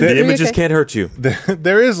okay? The Are you images okay? can't hurt you.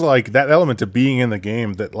 There is like that element to being in the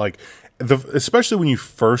game that like especially when you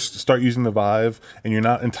first start using the Vive and you're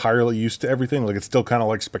not entirely used to everything, like it's still kind of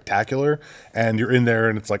like spectacular, and you're in there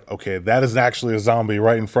and it's like, okay, that is actually a zombie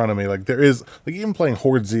right in front of me. Like there is like even playing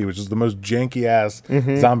Horde Z, which is the most janky ass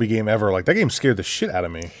zombie game ever. Like that game scared the shit out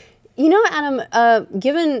of me. You know, Adam,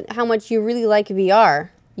 given how much you really like VR,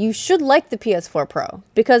 you should like the PS4 Pro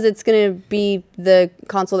because it's going to be the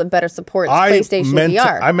console that better supports PlayStation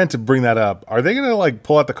VR. I meant to bring that up. Are they going to like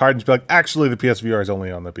pull out the card and just be like, actually, the PSVR is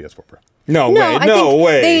only on the PS4 Pro? No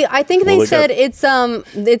way. I think they said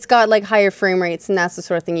it's got like higher frame rates, and that's the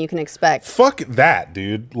sort of thing you can expect. Fuck that,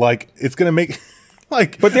 dude. Like, it's going to make...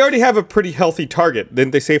 Like, but they already have a pretty healthy target,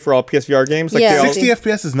 didn't they say, for all PSVR games? Like, Yeah. 60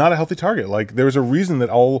 FPS is not a healthy target. Like, there's a reason that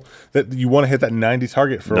you want to hit that 90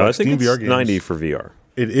 target for I Steam think it's VR games. 90 for VR.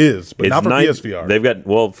 It is, but It's not for 90 PSVR. They've got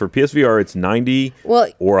for PSVR it's 90 or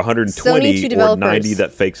Sony 120 to or developers. 90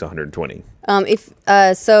 that fakes 120.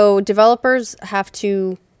 So developers have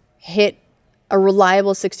to hit a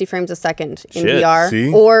reliable 60 frames a second in Shit, VR,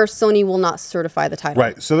 see? or Sony will not certify the title.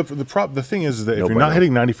 Right. So the thing is that if you're bueno. not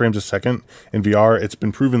hitting 90 frames a second in VR, it's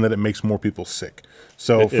been proven that it makes more people sick.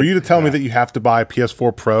 So for you to tell me that you have to buy a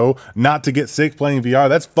PS4 Pro not to get sick playing VR,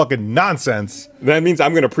 that's fucking nonsense. That means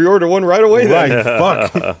I'm going to pre-order one right away then. Right.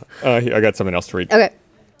 Fuck. Here, I got something else to read. Okay. I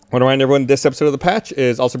want to remind everyone this episode of The Patch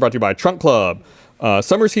is also brought to you by Trunk Club.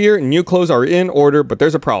 Summer's here and new clothes are in order, but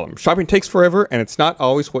there's a problem. Shopping takes forever and it's not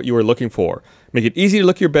always what you are looking for. Make it easy to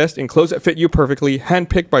look your best in clothes that fit you perfectly,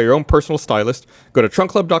 handpicked by your own personal stylist. Go to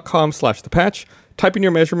trunkclub.com/thepatch, type in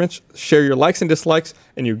your measurements, share your likes and dislikes,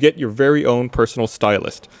 and you get your very own personal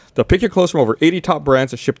stylist. They'll pick your clothes from over 80 top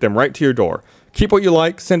brands and ship them right to your door. Keep what you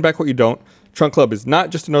like, send back what you don't. Trunk Club is not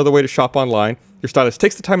just another way to shop online. Your stylist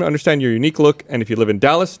takes the time to understand your unique look, and if you live in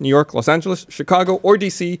Dallas, New York, Los Angeles, Chicago, or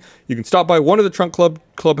DC, you can stop by one of the Trunk Club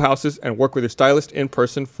clubhouses and work with your stylist in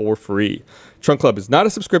person for free. Trunk Club is not a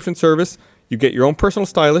subscription service. You get your own personal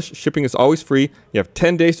stylist. Shipping is always free. You have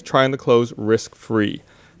 10 days to try on the clothes risk-free.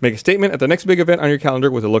 Make a statement at the next big event on your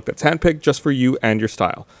calendar with a look that's handpicked just for you and your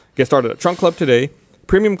style. Get started at Trunk Club today.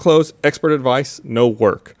 Premium clothes, expert advice, no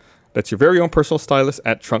work. That's your very own personal stylist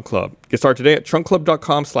at Trunk Club. Get started today at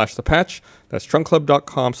trunkclub.com/thepatch. That's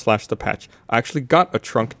trunkclub.com/thepatch. I actually got a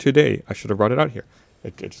trunk today. I should have brought it out here.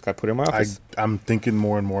 It just got put in my office. I'm thinking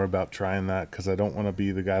more and more about trying that because I don't want to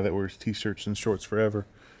be the guy that wears T-shirts and shorts forever.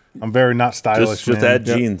 I'm very not stylish. Just man. add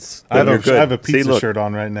jeans. I have You're a good. pizza See, shirt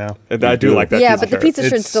on right now. And I do like that. Yeah, pizza but the shirt. pizza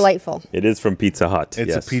shirt's It's- delightful. It is from Pizza Hut. It's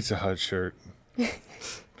yes. a Pizza Hut shirt.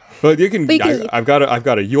 But you can. But you can- I've got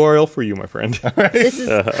a URL for you, my friend. This is.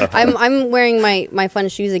 I'm wearing my fun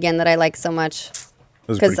shoes again that I like so much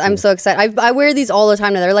Those are because pretty I'm cool. so excited. I wear these all the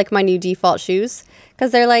time now. They're like my new default shoes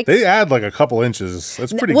because they're like. They add like a couple inches.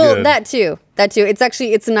 That's pretty well, good. that too.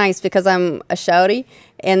 It's nice because I'm a shouty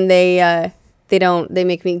and they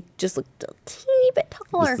make me just look a teeny bit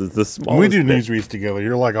taller. This is the smallest When we do bit. newsreads together,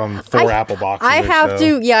 you're like on four apple boxes. I or have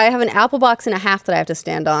so. to. Yeah, I have an apple box and a half that I have to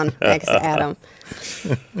stand on next to Adam.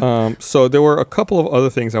 So there were a couple of other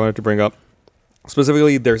things I wanted to bring up.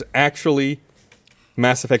 Specifically, there's actually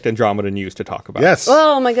Mass Effect Andromeda news to talk about. Yes.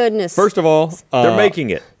 Oh my goodness. First of all, They're making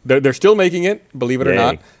it. They're still making it, believe it or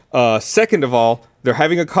Yay. not. Second of all, they're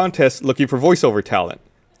having a contest looking for voiceover talent.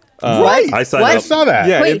 right. I signed What? I up. saw that.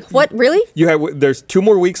 Yeah. Wait, what? Really? There's 2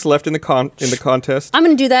 more weeks left in the contest. I'm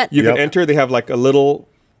gonna do that. You Yep. can enter. They have like a little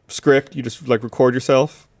script. You just like record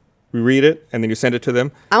yourself, we read it, and then you send it to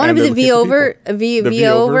them. I want to and be they're the looking for V-over, people. V The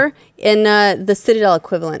V-over in the Citadel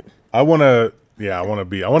equivalent. I want to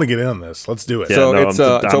get in on this. Let's do it. Yeah. So no, it's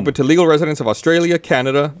I'm- open to legal residents of Australia,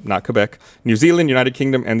 Canada, not Quebec, New Zealand, United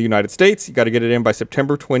Kingdom, and the United States. You got to get it in by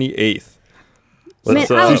September 28th. Man,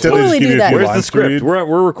 Let's, I uh, would said they just totally give do you a that. few Where's the lines to script? read.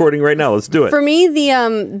 We're recording right now. Let's do it. For me,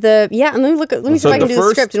 let me look. Let me see So if I can the do the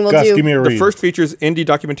first- script, and we'll Gus, do. give me a The read. first features indie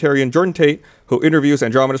documentarian Jordan Tate, who interviews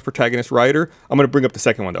Andromeda's protagonist Ryder. I'm going to bring up the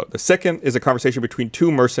second one, though. The second is a conversation between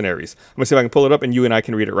 2 mercenaries. I'm going to see if I can pull it up, and you and I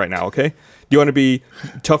can read it right now, okay? Do you want to be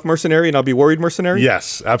tough mercenary, and I'll be worried mercenary?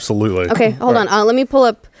 Yes, absolutely. Okay, hold on. Let me pull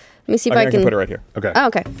up. Let me see if Okay, I can put it right here. Okay. Oh,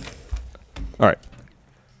 okay. All right.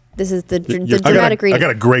 This is the you're- dramatic I reading.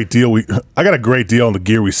 got a great deal. I got a great deal on the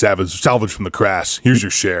gear we salvaged from the crash. Here's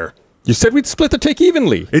your share. You said we'd split the take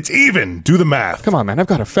evenly. It's even. Do the math. Come on, man. I've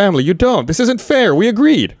got a family. You don't. This isn't fair. We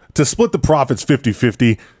agreed. To split the profits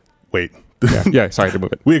 50-50. Wait. Yeah, sorry to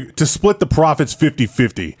move it. To split the profits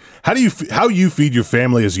 50-50. How you feed your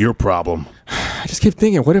family is your problem. I just keep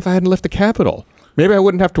thinking, what if I hadn't left the capital? Maybe I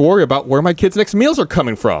wouldn't have to worry about where my kids' next meals are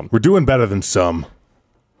coming from. We're doing better than some.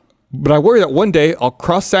 But I worry that one day I'll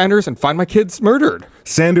cross Sanders and find my kids murdered.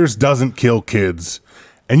 Sanders doesn't kill kids.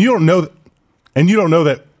 And you don't know that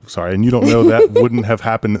wouldn't have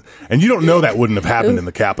happened. And you don't know that wouldn't have happened in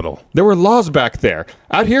the Capitol. There were laws back there.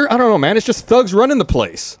 Out here, I don't know, man. It's just thugs running the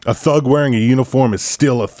place. A thug wearing a uniform is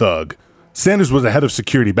still a thug. Sanders was the head of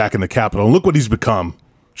security back in the Capitol, and look what he's become.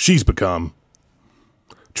 She's become.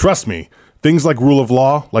 Trust me, things like rule of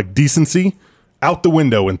law, like decency, out the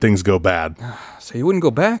window when things go bad. So you wouldn't go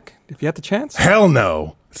back if you had the chance? Hell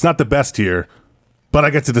no. It's not the best here, but I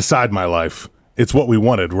get to decide my life. It's what we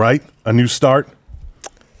wanted, right? A new start.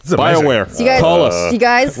 This is amazing. BioWare. So you guys, Call us. You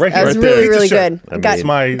guys, Right that was here. really, Right really there. good. I mean, got It's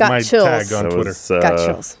my chills. tag on That Twitter. was, got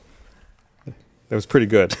chills. That was pretty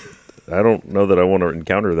good. I don't know that I want to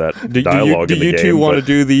encounter that Do dialogue you in the game. two want to but-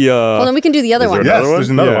 do the? Well, then we can do the other Is there one. Yes, another one? there's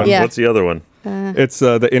another one. Yeah. What's the other one? It's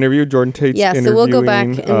the interview. Jordan Tate's Yeah, interviewing. so we'll go back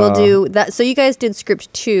and we'll do that. So you guys did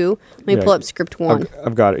script 2. Let me Yeah. pull up script 1.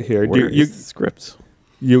 I've got it here. Where You is the scripts?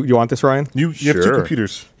 want this, Ryan? You have two Sure.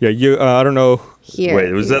 computers. Yeah. I don't know. Here.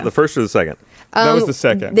 Wait, was that the first or the second? That was the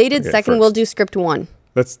second. They did Okay, second. first. We'll do script 1.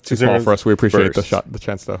 That's too Is there small a- for us. We appreciate the First. the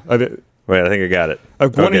chance though. Wait, I think I got it.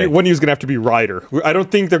 One of you is gonna have to be Ryder. I don't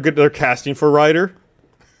think they're casting for Ryder.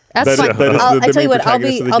 That's That is- fine. that is I'll, the I tell you main what, I'll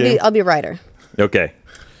protagonist be of the game. I'll be a writer. Okay.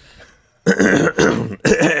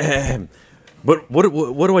 But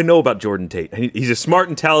what do I know about Jordan Tate? He's a smart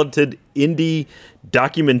and talented indie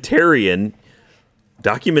documentarian.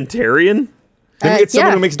 Documentarian? It's someone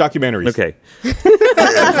yeah. who makes documentaries. Okay.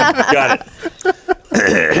 Got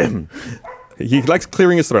it. He likes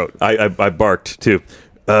clearing his throat. I barked too.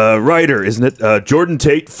 Writer, isn't it? Jordan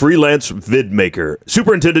Tate, freelance vid maker.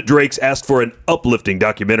 Superintendent Drake's asked for an uplifting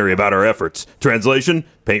documentary about our efforts. Translation: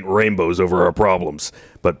 paint rainbows over our problems.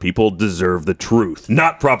 But people deserve the truth,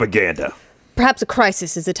 not propaganda. Perhaps a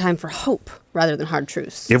crisis is a time for hope rather than hard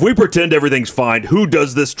truths. If we pretend everything's fine, who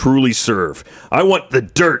does this truly serve? I want the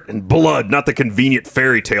dirt and blood, not the convenient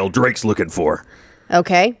fairy tale Drake's looking for.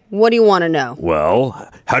 Okay, what do you want to know?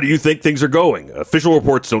 Well, how do you think things are going? Official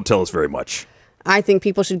reports don't tell us very much. I think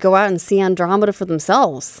people should go out and see Andromeda for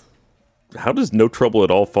themselves. How does no trouble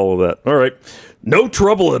at all follow that? All right. No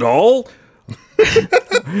trouble at all?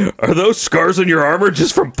 Are those scars on your armor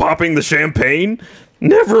just from popping the champagne?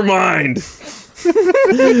 Never mind.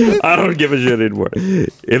 I don't give a shit anymore.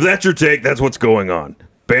 If that's your take, that's what's going on.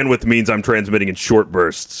 Bandwidth means I'm transmitting in short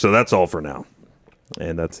bursts, so that's all for now.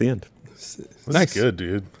 And that's the end. Nice. Good,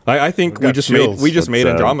 dude. I think got we just chills. made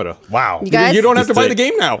Andromeda. Wow. You guys, You don't have to buy Just the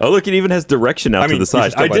game now. Oh, look, it even has direction out I mean, to the you side.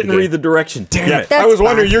 should still I buy the didn't game. read the direction. Damn it. That's I was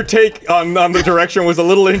wondering, fine. your take on the direction was a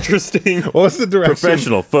little interesting. What's the direction?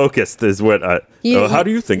 Professional, focused is what I... You- how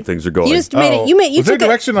do you think things are going? You just made it. You was there took it.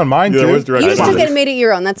 direction on mine Yeah, too? there was direction. You just I took did. it and made it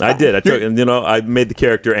your own. That's I fine. did. I took, and I made the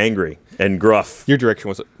character angry and gruff. Your direction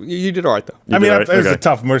was you did all right though. I mean, did it right? was Okay. a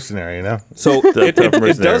tough mercenary, you know? So it tough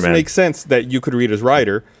mercenary, does man. make sense that you could read as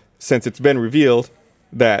Ryder, since it's been revealed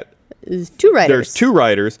that There's 2 writers. there's 2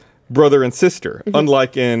 writers, brother and sister.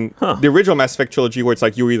 Unlike in the original Mass Effect trilogy, where it's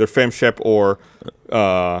like you were either femshep or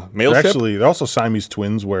male ship. Actually, they're also Siamese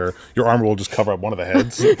twins where your armor will just cover up one of the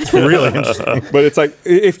heads. It's really interesting. But it's like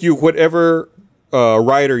if you whatever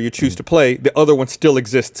rider you choose to play, the other one still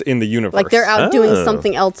exists in the universe. Like they're out doing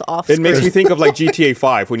something else off It screen. makes me think of like GTA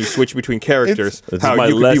 5 when you switch between characters. It's how my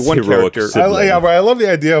you could be less one heroic character. sibling. I love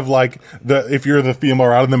the idea of like if you're the female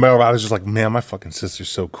out in the middle, I was just like, man, my fucking sister's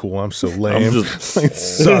so cool. I'm so lame. I'm just It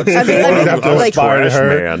sucks. I mean, Always have to like- aspire to trash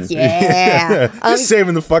her. man. Yeah. Just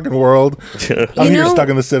saving the fucking world. I'm here know- stuck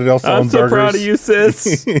in the Citadel selling I'm so burgers. proud of you,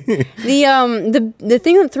 sis. The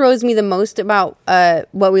thing that throws me the most about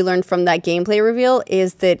what we learned from that gameplay reveal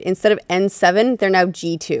is that instead of N7, they're now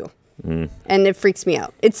G2. And it freaks me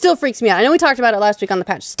out. It still freaks me out. I know we talked about it last week on the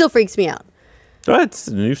patch. Still freaks me out. Oh, it's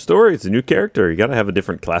a new story. It's a new character. You got to have a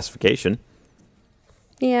different classification.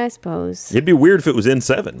 Yeah, I suppose. It'd be weird if it was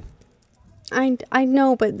N7. I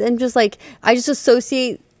know, but then just like I just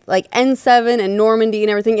associate like N7 and Normandy and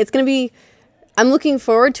everything. It's gonna be. I'm looking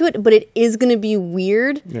forward to it, but it is gonna be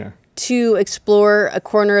weird Yeah. to explore a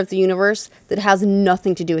corner of the universe that has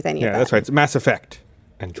nothing to do with any of Yeah, that. that's right. It's Mass Effect.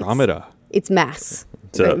 Andromeda. It's mass.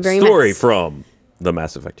 It's a Very story mass. from the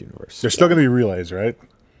Mass Effect universe. There's still going to be relays, right?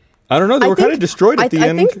 I don't know. They were kind of destroyed at the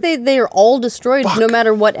end. I think they are all destroyed. No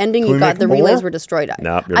matter what ending you we got, make the relays more? were destroyed.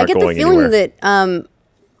 Nope, you're I not get the going feeling anywhere. that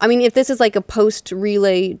I mean, if this is like a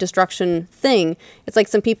post-relay destruction thing, it's like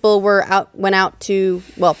some people went out to.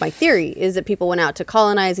 Well, my theory is that people went out to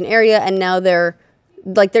colonize an area, and now they're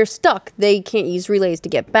stuck. They can't use relays to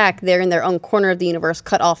get back. They're in their own corner of the universe,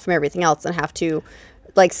 cut off from everything else, and have to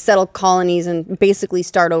like settle colonies and basically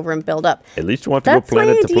start over and build up. At least you want to go That's my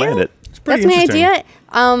planet to idea. planet. pretty That's my interesting. idea.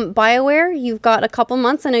 BioWare, you've got a couple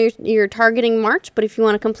months. I know you're targeting March, but if you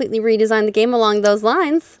want to completely redesign the game along those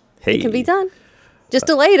lines, it can be Hey. done. Just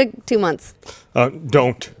delay it 2 months.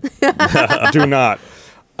 Don't. Do not.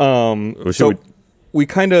 Should So we- we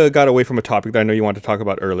kind of got away from a topic that I know you wanted to talk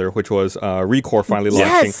about earlier, which was Recore finally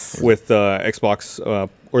Yes! launching with Xbox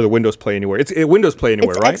or the Windows Play Anywhere. It's Windows Play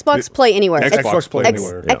Anywhere, It's right? Xbox Play Anywhere. Xbox Play X-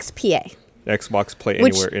 Anywhere. Yeah. XPA, Xbox Play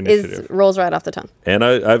which Anywhere initiative. rolls right off the tongue. And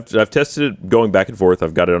I've tested it going back and forth.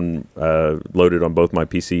 I've got it on loaded on both my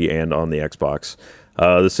PC and on the Xbox.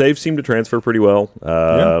 The saves seem to transfer pretty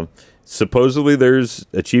well. Supposedly, there's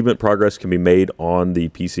achievement progress can be made on the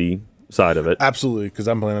PC side of it. Absolutely, because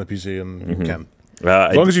I'm playing on the PC and you can.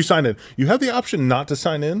 As long as you sign in. You have the option not to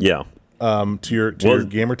sign in. Yeah. To your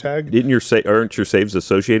gamer tag. Aren't your saves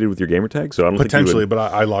associated with your gamer tag? So I don't potentially, but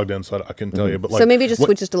I logged in, so I can tell you. But so maybe just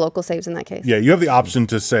switches to local saves in that case. Yeah, you have the option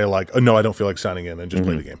to say like, oh, no, I don't feel like signing in, and just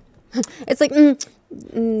play the game. It's like no.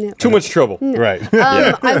 Too much trouble. No. Right.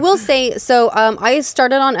 I will say, so I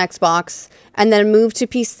started on Xbox and then moved to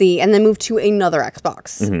PC and then moved to another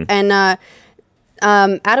Xbox. And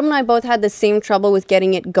Adam and I both had the same trouble with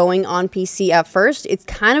getting it going on PC at first. It's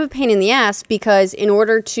kind of a pain in the ass because in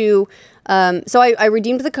order to... so I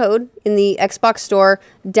redeemed the code in the Xbox store,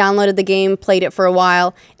 downloaded the game, played it for a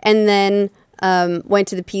while, and then went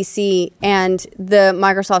to the PC. And the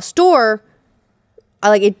Microsoft Store...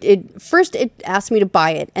 First it asked me to buy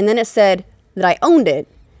it, and then it said that I owned it,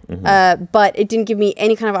 but it didn't give me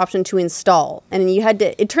any kind of option to install. And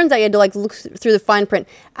it turns out you had to like look through the fine print.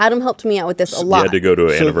 Adam helped me out with this a lot. You had to go to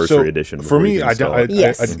an anniversary edition. For me, I got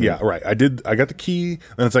the key,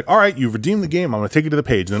 and it's like, all right, you've redeemed the game. I'm going to take you to the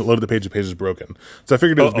page, and then it loaded the page. The page is broken. So I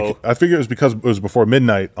figured it was because it was before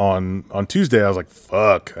midnight on Tuesday. I was like,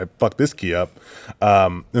 fuck, I fucked this key up.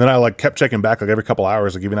 And then I like kept checking back like every couple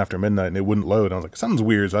hours, like even after midnight, and it wouldn't load. And I was like, something's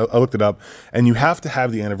weird. So I looked it up, and you have to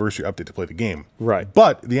have the anniversary update to play the game. Right.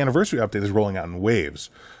 But the anniversary update is rolling out in waves,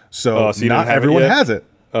 so not have everyone it yet? has it.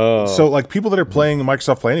 So like people that are playing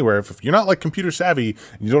Microsoft Play Anywhere, if you're not like computer savvy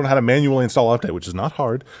and you don't know how to manually install update, which is not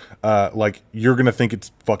hard, like you're gonna think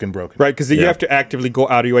it's fucking broken, right? Because you have to actively go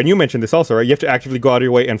out of your way. And you mentioned this also, right? You have to actively go out of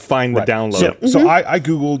your way and find the download. So I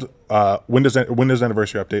googled Windows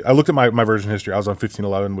anniversary update. I looked at my version history. I was on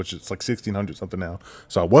 15.11, which is like 1600 something now,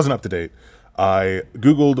 so I wasn't up to date. I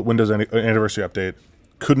googled Windows anniversary update.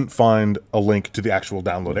 Couldn't find a link to the actual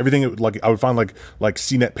download. Everything I would find like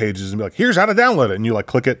CNET pages and be like, here's how to download it, and you like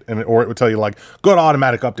click it, or it would tell you like go to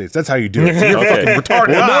automatic updates. That's how you do it. So you're fucking retarded.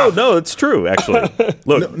 Well, no, it's true actually.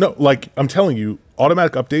 Look, no, like I'm telling you,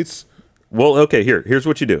 automatic updates. Well, okay, here's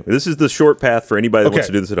what you do. This is the short path for anybody that wants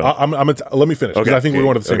to do this at home. Let me finish, because I think we're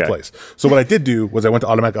going to the same place. So what I did do was I went to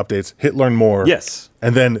automatic updates, hit learn more. Yes.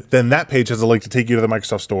 And then that page has a link to take you to the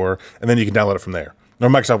Microsoft Store, and then you can download it from there. Or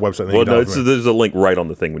Microsoft website. Well, no, there's a link right on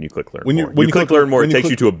the thing when you click Learn More. When you click Learn More, it takes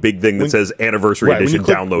you to a big thing that says Anniversary Edition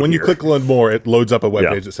download. When you click Learn More, it loads up a web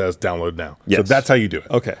page that says Download Now. Yes. So that's how you do it.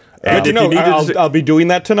 Okay. I'll be doing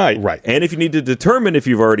that tonight. Right. And if you need to determine if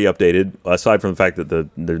you've already updated, aside from the fact that the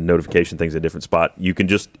notification thing's a different spot, you can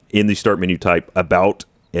just, in the start menu, type About,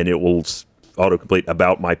 and it will autocomplete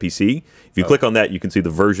About My PC. If you click on that, you can see the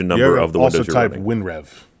version number of the Windows you're running. Also type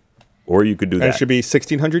WinRev. Or you could do that. And it should be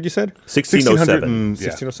 1600, you said? 1607.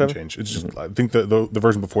 1607? Change. It's just, I think the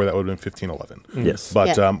version before that would have been 1511. Yes.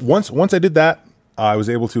 But once I did that, I was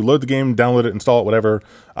able to load the game, download it, install it, whatever.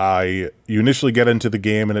 You initially get into the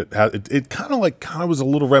game, and it kind of was a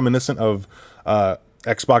little reminiscent of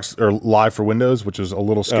Xbox or Live for Windows, which is a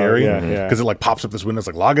little scary because it like pops up this window. It's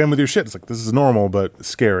like log in with your shit. It's like this is normal but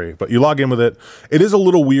scary. But you log in with it. It is a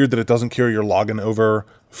little weird that it doesn't carry your login over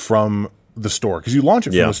from the store, because you launch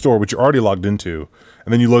it from the store, which you're already logged into,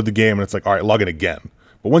 and then you load the game, and it's like, all right, log in again.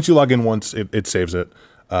 But once you log in once, it saves it.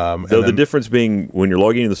 The difference being, when you're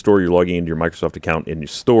logging in the store, you're logging into your Microsoft account in your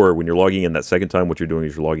store. When you're logging in that second time, what you're doing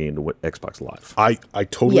is you're logging into Xbox Live. I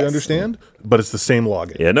totally understand, but it's the same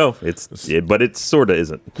login. Yeah, no, but it sort of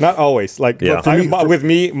isn't. Not always. Like with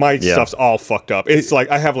me, my stuff's all fucked up. It's like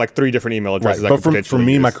I have like 3 different email addresses. Right. But for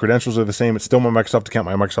me, my credentials are the same. It's still my Microsoft account.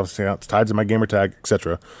 My Microsoft account's tied to my gamer tag,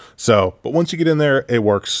 etc. So, but once you get in there, it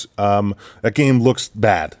works. That game looks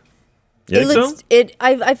bad.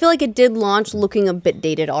 I feel like it did launch looking a bit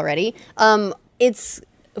dated already. It's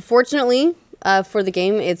fortunately for the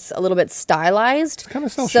game, it's a little bit stylized. It's kind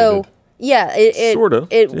of cel-shaded. So yeah,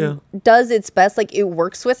 it does its best. Like it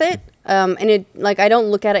works with it, and it like I don't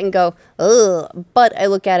look at it and go ugh, but I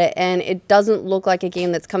look at it and it doesn't look like a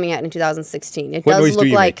game that's coming out in 2016. It does look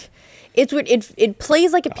like it's weird. It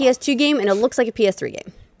plays like a PS2 game and it looks like a PS3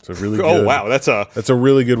 game. It's a really good, oh wow, that's a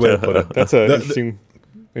really good way to put it. That's an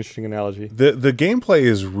interesting analogy. The gameplay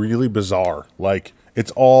is really bizarre. Like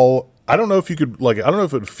it's all. I don't know if you could I don't know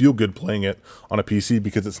if it would feel good playing it on a PC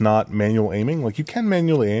because it's not manual aiming. Like you can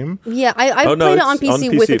manually aim. Yeah, I played it on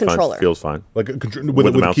PC with a controller. Feels fine. Like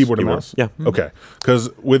with a keyboard and mouse. Yeah. Okay. Because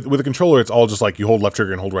with a controller, it's all just like you hold left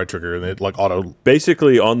trigger and hold right trigger, and it like auto.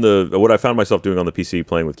 Basically, what I found myself doing on the PC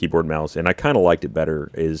playing with keyboard and mouse, and I kind of liked it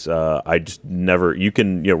better. Is I just never you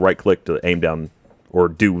can right click to aim down or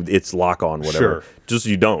do its lock on whatever. Sure. Just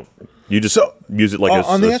you don't. You just use it like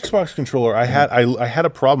on the Xbox controller. I had a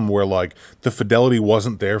problem where like the fidelity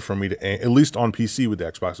wasn't there for me to aim, at least on PC with the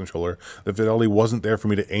Xbox controller. The fidelity wasn't there for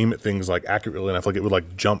me to aim at things like accurately enough. Like it would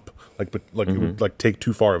like jump, like it would like take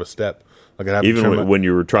too far of a step. Like I'd have even to when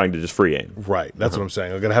you were trying to just free aim. Right, that's what I'm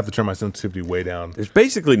saying. Like I'd have to turn my sensitivity way down. There's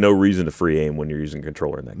basically no reason to free aim when you're using a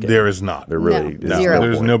controller in that game. There is not. There really No, is zero. no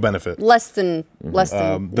There's point. no benefit. Less than no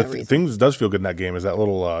The reason. thing that does feel good in that game is that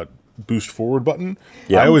little boost forward button.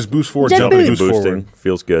 Yeah. I always boost forward, Jet jump, and boost. boost Boosting forward.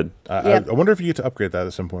 feels good. Yep. I wonder if you get to upgrade that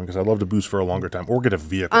at some point because I'd love to boost for a longer time or get a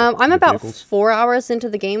vehicle. I'm Get about vehicles. 4 hours into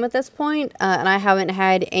the game at this point, and I haven't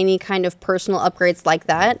had any kind of personal upgrades like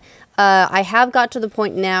that. I have got to the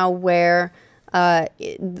point now where,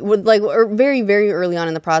 very, very early on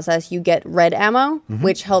in the process, you get red ammo,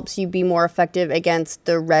 which helps you be more effective against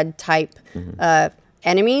the red type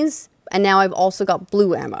enemies. And now I've also got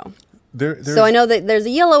blue ammo. So I know that there's a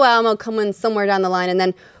yellow ammo coming somewhere down the line, and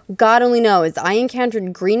then God only knows, I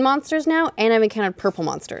encountered green monsters now, and I've encountered purple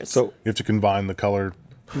monsters. So You have to combine the color.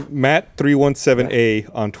 Matt317A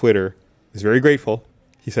on Twitter is very grateful.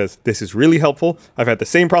 He says, this is really helpful. I've had the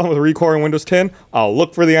same problem with Recore in Windows 10. I'll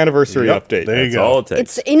look for the anniversary Yep, update. there you That's go. all it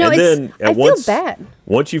takes. It's, you know, and it's- then I feel bad.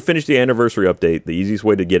 Once you finish the anniversary update, the easiest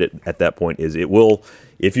way to get it at that point is it will,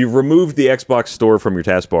 if you've removed the Xbox Store from your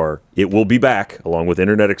taskbar, it will be back along with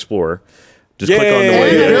Internet Explorer. Just click on the Yay!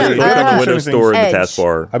 Windows, click on the Ah. Windows Store in the Edge.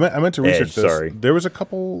 taskbar. I meant to research Edge, this. sorry. There was a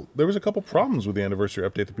couple problems with the anniversary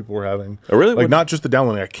update that people were having. Oh, really? Like What- not just the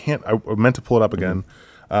downloading. I meant to pull it up again.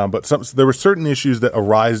 But there were certain issues that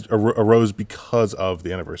arose because of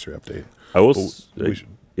the anniversary update.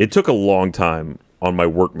 It took a long time on my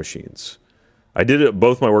work machines. I did it at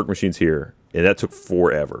both my work machines here, and that took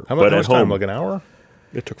forever. How but much at time? home, Like an hour?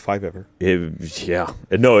 It took 5 ever. yeah.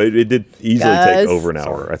 No, it did easily Guys. take over an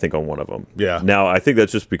hour, I think, on one of them. Yeah. Now, I think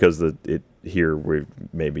that's just because here we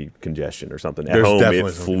maybe congestion or something. At There's home,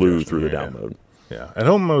 definitely it some flew congestion, through the yeah. download. Yeah. At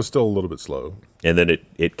home, I was still a little bit slow. And then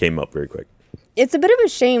it came up very quick. It's a bit of a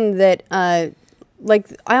shame that, I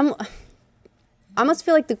almost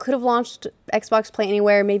feel like they could have launched Xbox Play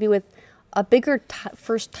Anywhere maybe with a bigger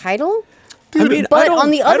first title. I mean, but I don't,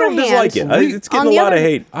 on the I other don't dislike it. hand, It's getting on a the lot of other-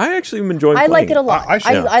 hate. I actually am enjoying I playing like it a lot. I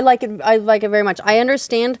I like it. I like it very much. I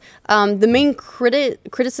understand the main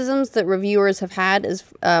criticisms that reviewers have had is,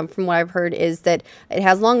 from what I've heard, is that it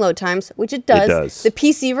has long load times, which it does. does. The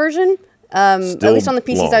PC version, at least on the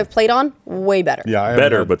PCs long. I've played on, way better. Yeah. I haven't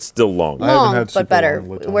Better, had- but still long. I haven't Long, had but super better. long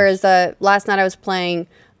load times. Whereas last night I was playing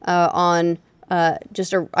on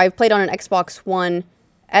I've played on an Xbox One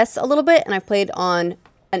S a little bit, and I've played on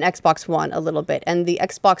an Xbox One a little bit. And the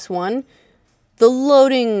Xbox One, the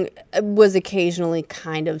loading was occasionally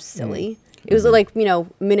kind of silly. It was like, minute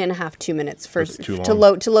and a half, 2 minutes That's too to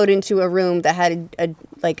long. load into a room that had an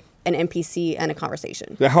NPC and a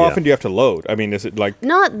conversation. How often do you have to load? I mean, is it like...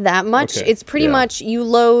 Not that much. Okay. It's pretty Yeah. much you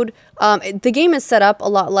load. The game is set up a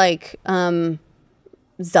lot like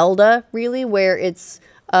Zelda, really, where it's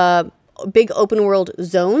big open world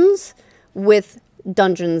zones with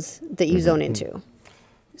dungeons that you zone into.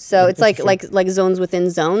 So it's like zones within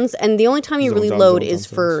zones, and the only time you really Zones on load zones on is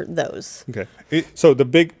for those. Okay. So the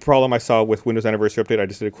big problem I saw with Windows Anniversary Update, I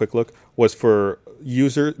just did a quick look, was for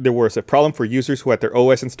users. There was a problem for users who had their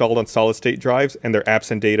OS installed on solid state drives and their apps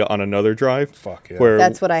and data on another drive. Fuck yeah. Where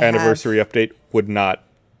That's what I have. Anniversary Update would not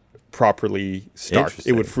properly start. It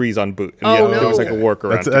Interesting. would freeze on boot. And Oh, there was like a no.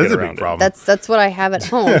 workaround to That's get a around big it. problem. That's what I have at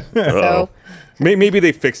home. So Maybe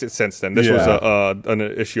they fixed it since then. This was Yeah. an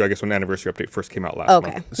issue, I guess, when Anniversary Update first came out last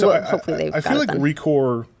okay. month. So Well, hopefully they've I got feel it like done.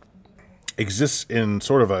 Recore exists in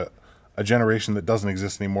sort of a generation that doesn't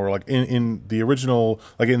exist anymore. Like in the original,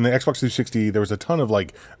 like in the Xbox 360, there was a ton of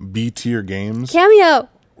like B tier games. Cameo.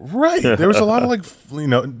 Right. There was a lot of like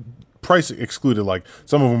price excluded. Like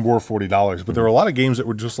some of them were $40, but there were a lot of games that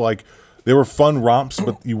were just like they were fun romps,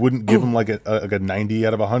 but you wouldn't give them like a 90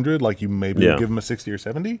 out of 100. Like you maybe Yeah. would give them a 60 or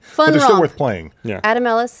 70. Fun but they're still romp. worth playing. Yeah. Adam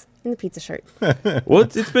Ellis in the pizza shirt. Well,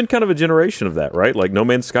 it's been kind of a generation of that, right? Like No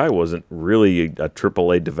Man's Sky wasn't really a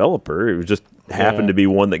AAA developer. It was just happened to be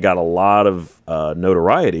one that got a lot of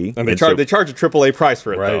notoriety. And they so- charge a AAA price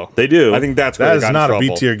for it, Right. though. They do. I think that's where That they is got not in a B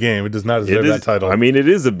trouble. tier game. It does not It deserve is, that title. I mean, it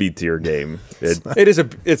is a B tier game. It's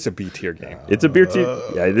a B tier game. It's a beer tea.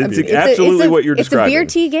 Yeah, it's It's a- absolutely it's a- what you're it's describing. a beer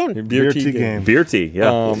tea game. beer tea game. Beer tea,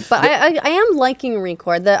 yeah. But I am liking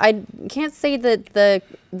Record. I can't say that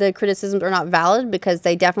the criticisms are not valid because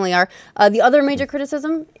they definitely are. The other major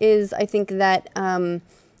criticism is I think that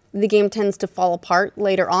the game tends to fall apart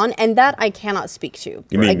later on, and that I cannot speak to.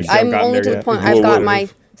 You mean you haven't I'm gotten only there to the yet? point Well, I've got what- my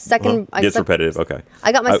Second, Gets repetitive. Okay.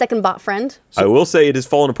 I got my second bot friend. I will say it has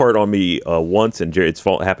fallen apart on me once, and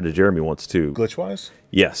happened to Jeremy once too. Glitch wise?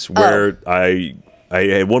 Yes, where I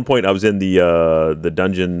at one point I was in the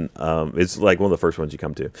dungeon. It's like one of the first ones you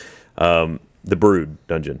come to, the Brood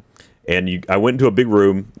dungeon, and I went into a big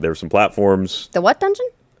room. There were some platforms. The what dungeon?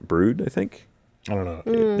 Brood, I think. I don't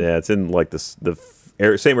know. Yeah, it's in like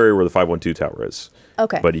same area where the 512 tower is.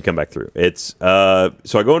 Okay. But you come back through. It's so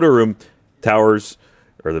I go into a room, towers,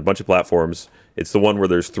 or a bunch of platforms. It's the one where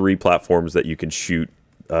there's 3 platforms that you can shoot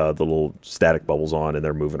the little static bubbles on, and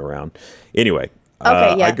they're moving around. Anyway,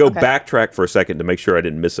 I go backtrack for a second to make sure I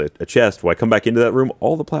didn't miss a chest. When I come back into that room,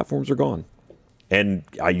 all the platforms are gone, and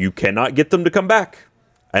you cannot get them to come back.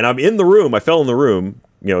 And I'm in the room. I fell in the room.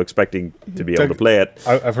 Expecting to be able to play it.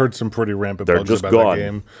 I've heard some pretty rampant They're bugs just about gone. that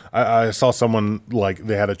game. I saw someone, like,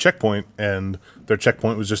 they had a checkpoint, and their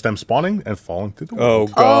checkpoint was just them spawning and falling through the Oh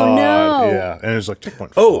world. God! Oh no! Yeah, and it was like,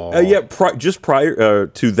 checkpoint Oh, fall. yeah. Just prior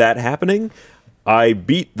to that happening, I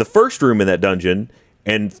beat the first room in that dungeon,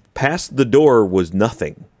 and past the door was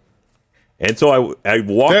nothing. And so I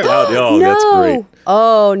walked out. Oh, no! That's great.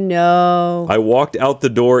 Oh no! I walked out the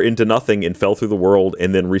door into nothing and fell through the world,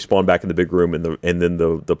 and then respawned back in the big room, and then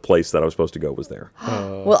the place that I was supposed to go was there.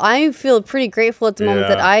 Well, I feel pretty grateful at the moment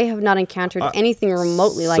Yeah. that I have not encountered anything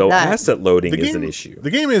remotely like so that. asset loading is an issue.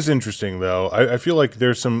 The game is interesting though. I feel like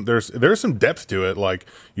there's some depth to it. Like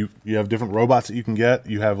you have different robots that you can get.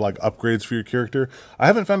 You have like upgrades for your character. I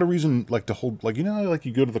haven't found a reason like to hold like like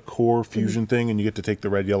you go to the core fusion thing and you get to take the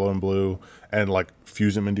red, yellow, and blue and like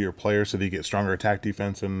fuse them into your player so that you get stronger attack,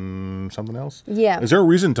 defense, and something else. Yeah. Is there a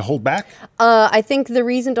reason to hold back? I think the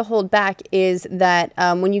reason to hold back is that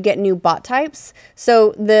when you get new bot types,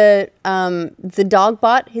 so the dog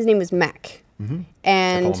bot, his name is Mac, I call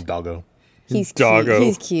and him Doggo. he's Doggo. cute.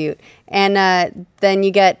 He's cute. And then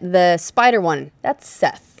you get the spider one. That's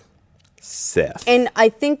Seth. Seth. And I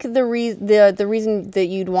think the reason that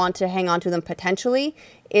you'd want to hang on to them potentially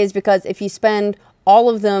is because if you spend all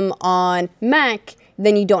of them on Mac,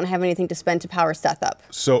 then you don't have anything to spend to power Seth up.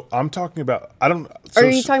 So I'm talking about Or are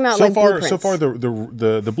you talking about, so like, far? blueprints? So far,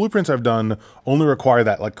 the blueprints I've done only require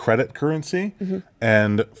that like credit currency,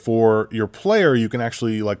 and for your player, you can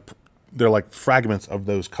actually like they're like fragments of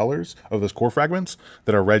those colors of those core fragments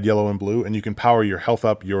that are red, yellow, and blue, and you can power your health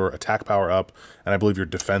up, your attack power up, and I believe your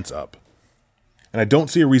defense up. And I don't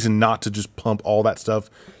see a reason not to just pump all that stuff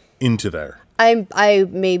into there. I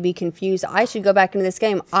may be confused. I should go back into this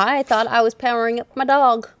game. I thought I was powering up my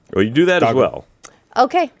dog. Well, you do that as Doggo. well.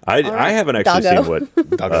 Okay. I All right. haven't actually Doggo. seen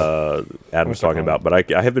what Adam was talking about,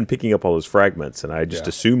 but I have been picking up all those fragments, and I just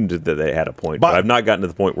assumed that they had a point. But I've not gotten to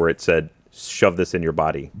the point where it said, shove this in your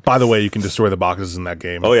body. By the way, you can destroy the boxes in that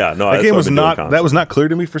game. Oh, yeah. No, that that's game what I've was been doing not. constantly. That was not clear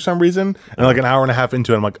to me for some reason. And like an hour and a half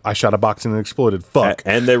into it, I'm like, I shot a box and it exploded. Fuck.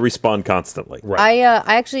 And they respawn constantly. Right.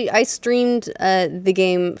 I streamed the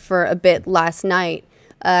game for a bit last night,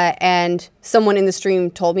 and someone in the stream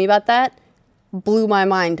told me about that. Blew my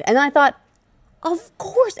mind, and then I thought, of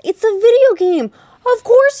course, it's a video game. Of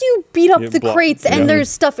course, you beat up the crates and there's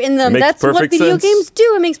stuff in them. Makes That's what perfect video sense. games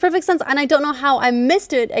do. It makes perfect sense, and I don't know how I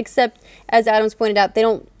missed it. Except, as Adams pointed out, they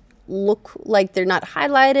don't look like they're not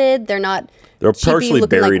highlighted. They're not. They're cheapy partially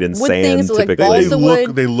looking, buried like in wood sand, things, like typically. balls of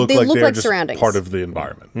wood. They look like they're just surroundings. part of the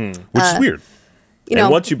environment, which is weird. You know,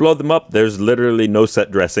 And once you blow them up, there's literally no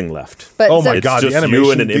set dressing left. but Oh my It's god, just the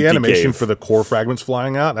you animation, in an the empty animation cave. for the core fragments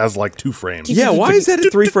flying out has like 2 frames. Yeah, why is that at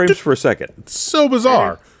 3 frames per second? So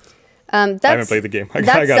bizarre. That's, I haven't played the game. I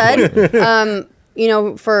That got said, you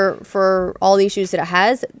know, for all the issues that it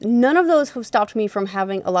has, none of those have stopped me from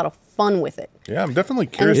having a lot of fun with it. Yeah, I'm definitely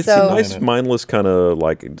curious. It's so- a nice, mindless kind of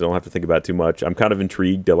like, don't have to think about it too much. I'm kind of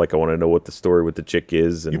intrigued. I want to know what the story with the chick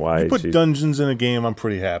is and why You put she... dungeons in a game, I'm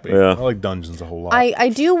pretty happy. Yeah. I like dungeons a whole lot. I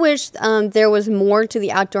do wish there was more to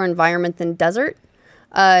the outdoor environment than desert.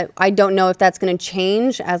 I don't know if that's going to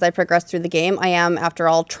change as I progress through the game. I am, after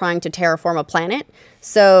all, trying to terraform a planet.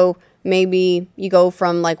 So maybe you go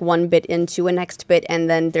from like one bit into a next bit and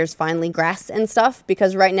then there's finally grass and stuff,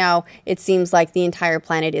 because right now it seems like the entire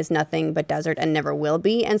planet is nothing but desert and never will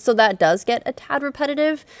be. And so that does get a tad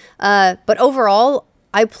repetitive. But overall,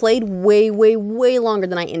 I played way, way, way longer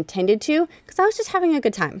than I intended to because I was just having a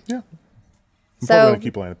good time. yeah. I'm So- probably gonna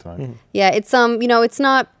keep playing it tonight. Yeah, it's you know, it's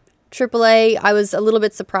not AAA. I was a little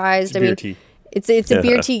bit surprised. Beer tea. It's a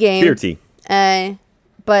beer tea game. Beer tea.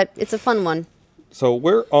 But it's a fun one. So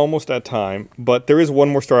we're almost at time, but there is one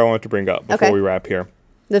more story I wanted to bring up before Okay. we wrap here.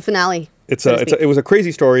 The finale. It so to speak. was a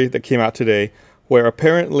crazy story that came out today where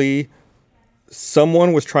apparently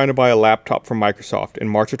someone was trying to buy a laptop from Microsoft in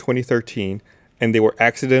March of 2013, and they were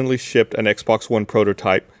accidentally shipped an Xbox One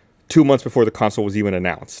prototype 2 months before the console was even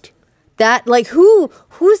announced. That like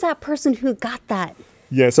who's that person who got that?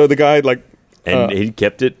 Yeah, so the guy like And he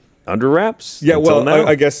kept it under wraps. yeah, until well, now.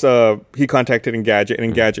 I guess he contacted Engadget,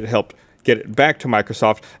 and Engadget helped get it back to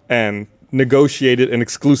Microsoft and negotiated an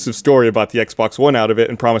exclusive story about the Xbox One out of it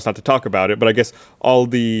and promised not to talk about it. But I guess all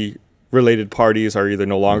the related parties are either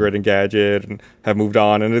no longer at Engadget and have moved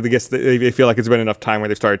on, and I guess they feel like it's been enough time where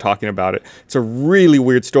they've started talking about it. It's a really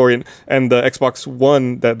weird story, and the Xbox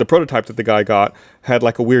One, the prototype that the guy got, had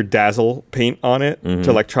like a weird dazzle paint on it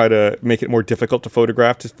to like try to make it more difficult to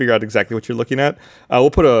photograph to figure out exactly what you're looking at.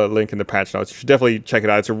 We'll put a link in the patch notes. You should definitely check it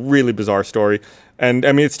out. It's a really bizarre story, and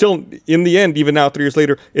I mean, it's still, in the end, even now 3 years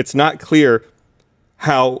later, it's not clear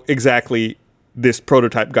how exactly this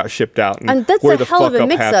prototype got shipped out And that's where a the hell of fuck a up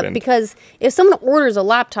mix-up happened. because if someone orders a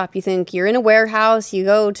laptop, you think you're in a warehouse, you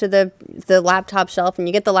go to the laptop shelf and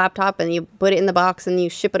you get the laptop and you put it in the box and you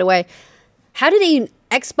ship it away. How did an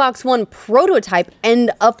Xbox One prototype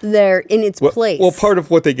end up there in its place? Well, part of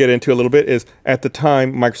what they get into a little bit is at the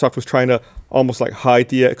time Microsoft was trying to almost like hide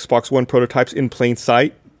the Xbox One prototypes in plain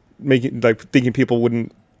sight, thinking people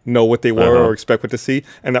wouldn't know what they were or expect what to see,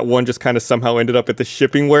 and that one just kind of somehow ended up at the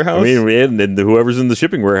shipping warehouse. I mean, and whoever's in the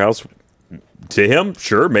shipping warehouse, to him,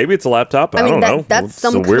 sure, maybe it's a laptop. I mean, don't know. that's It's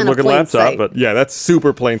some a kind weird of looking plain laptop, sight. but Yeah, that's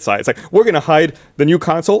super plain sight. It's like, we're going to hide the new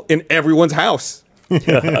console in everyone's house.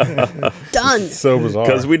 Done. So bizarre.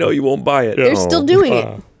 because we know you won't buy it. They're still doing it.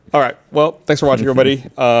 All right. Well, thanks for watching, everybody.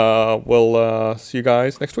 We'll see you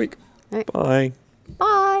guys next week. Bye.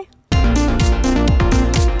 Bye.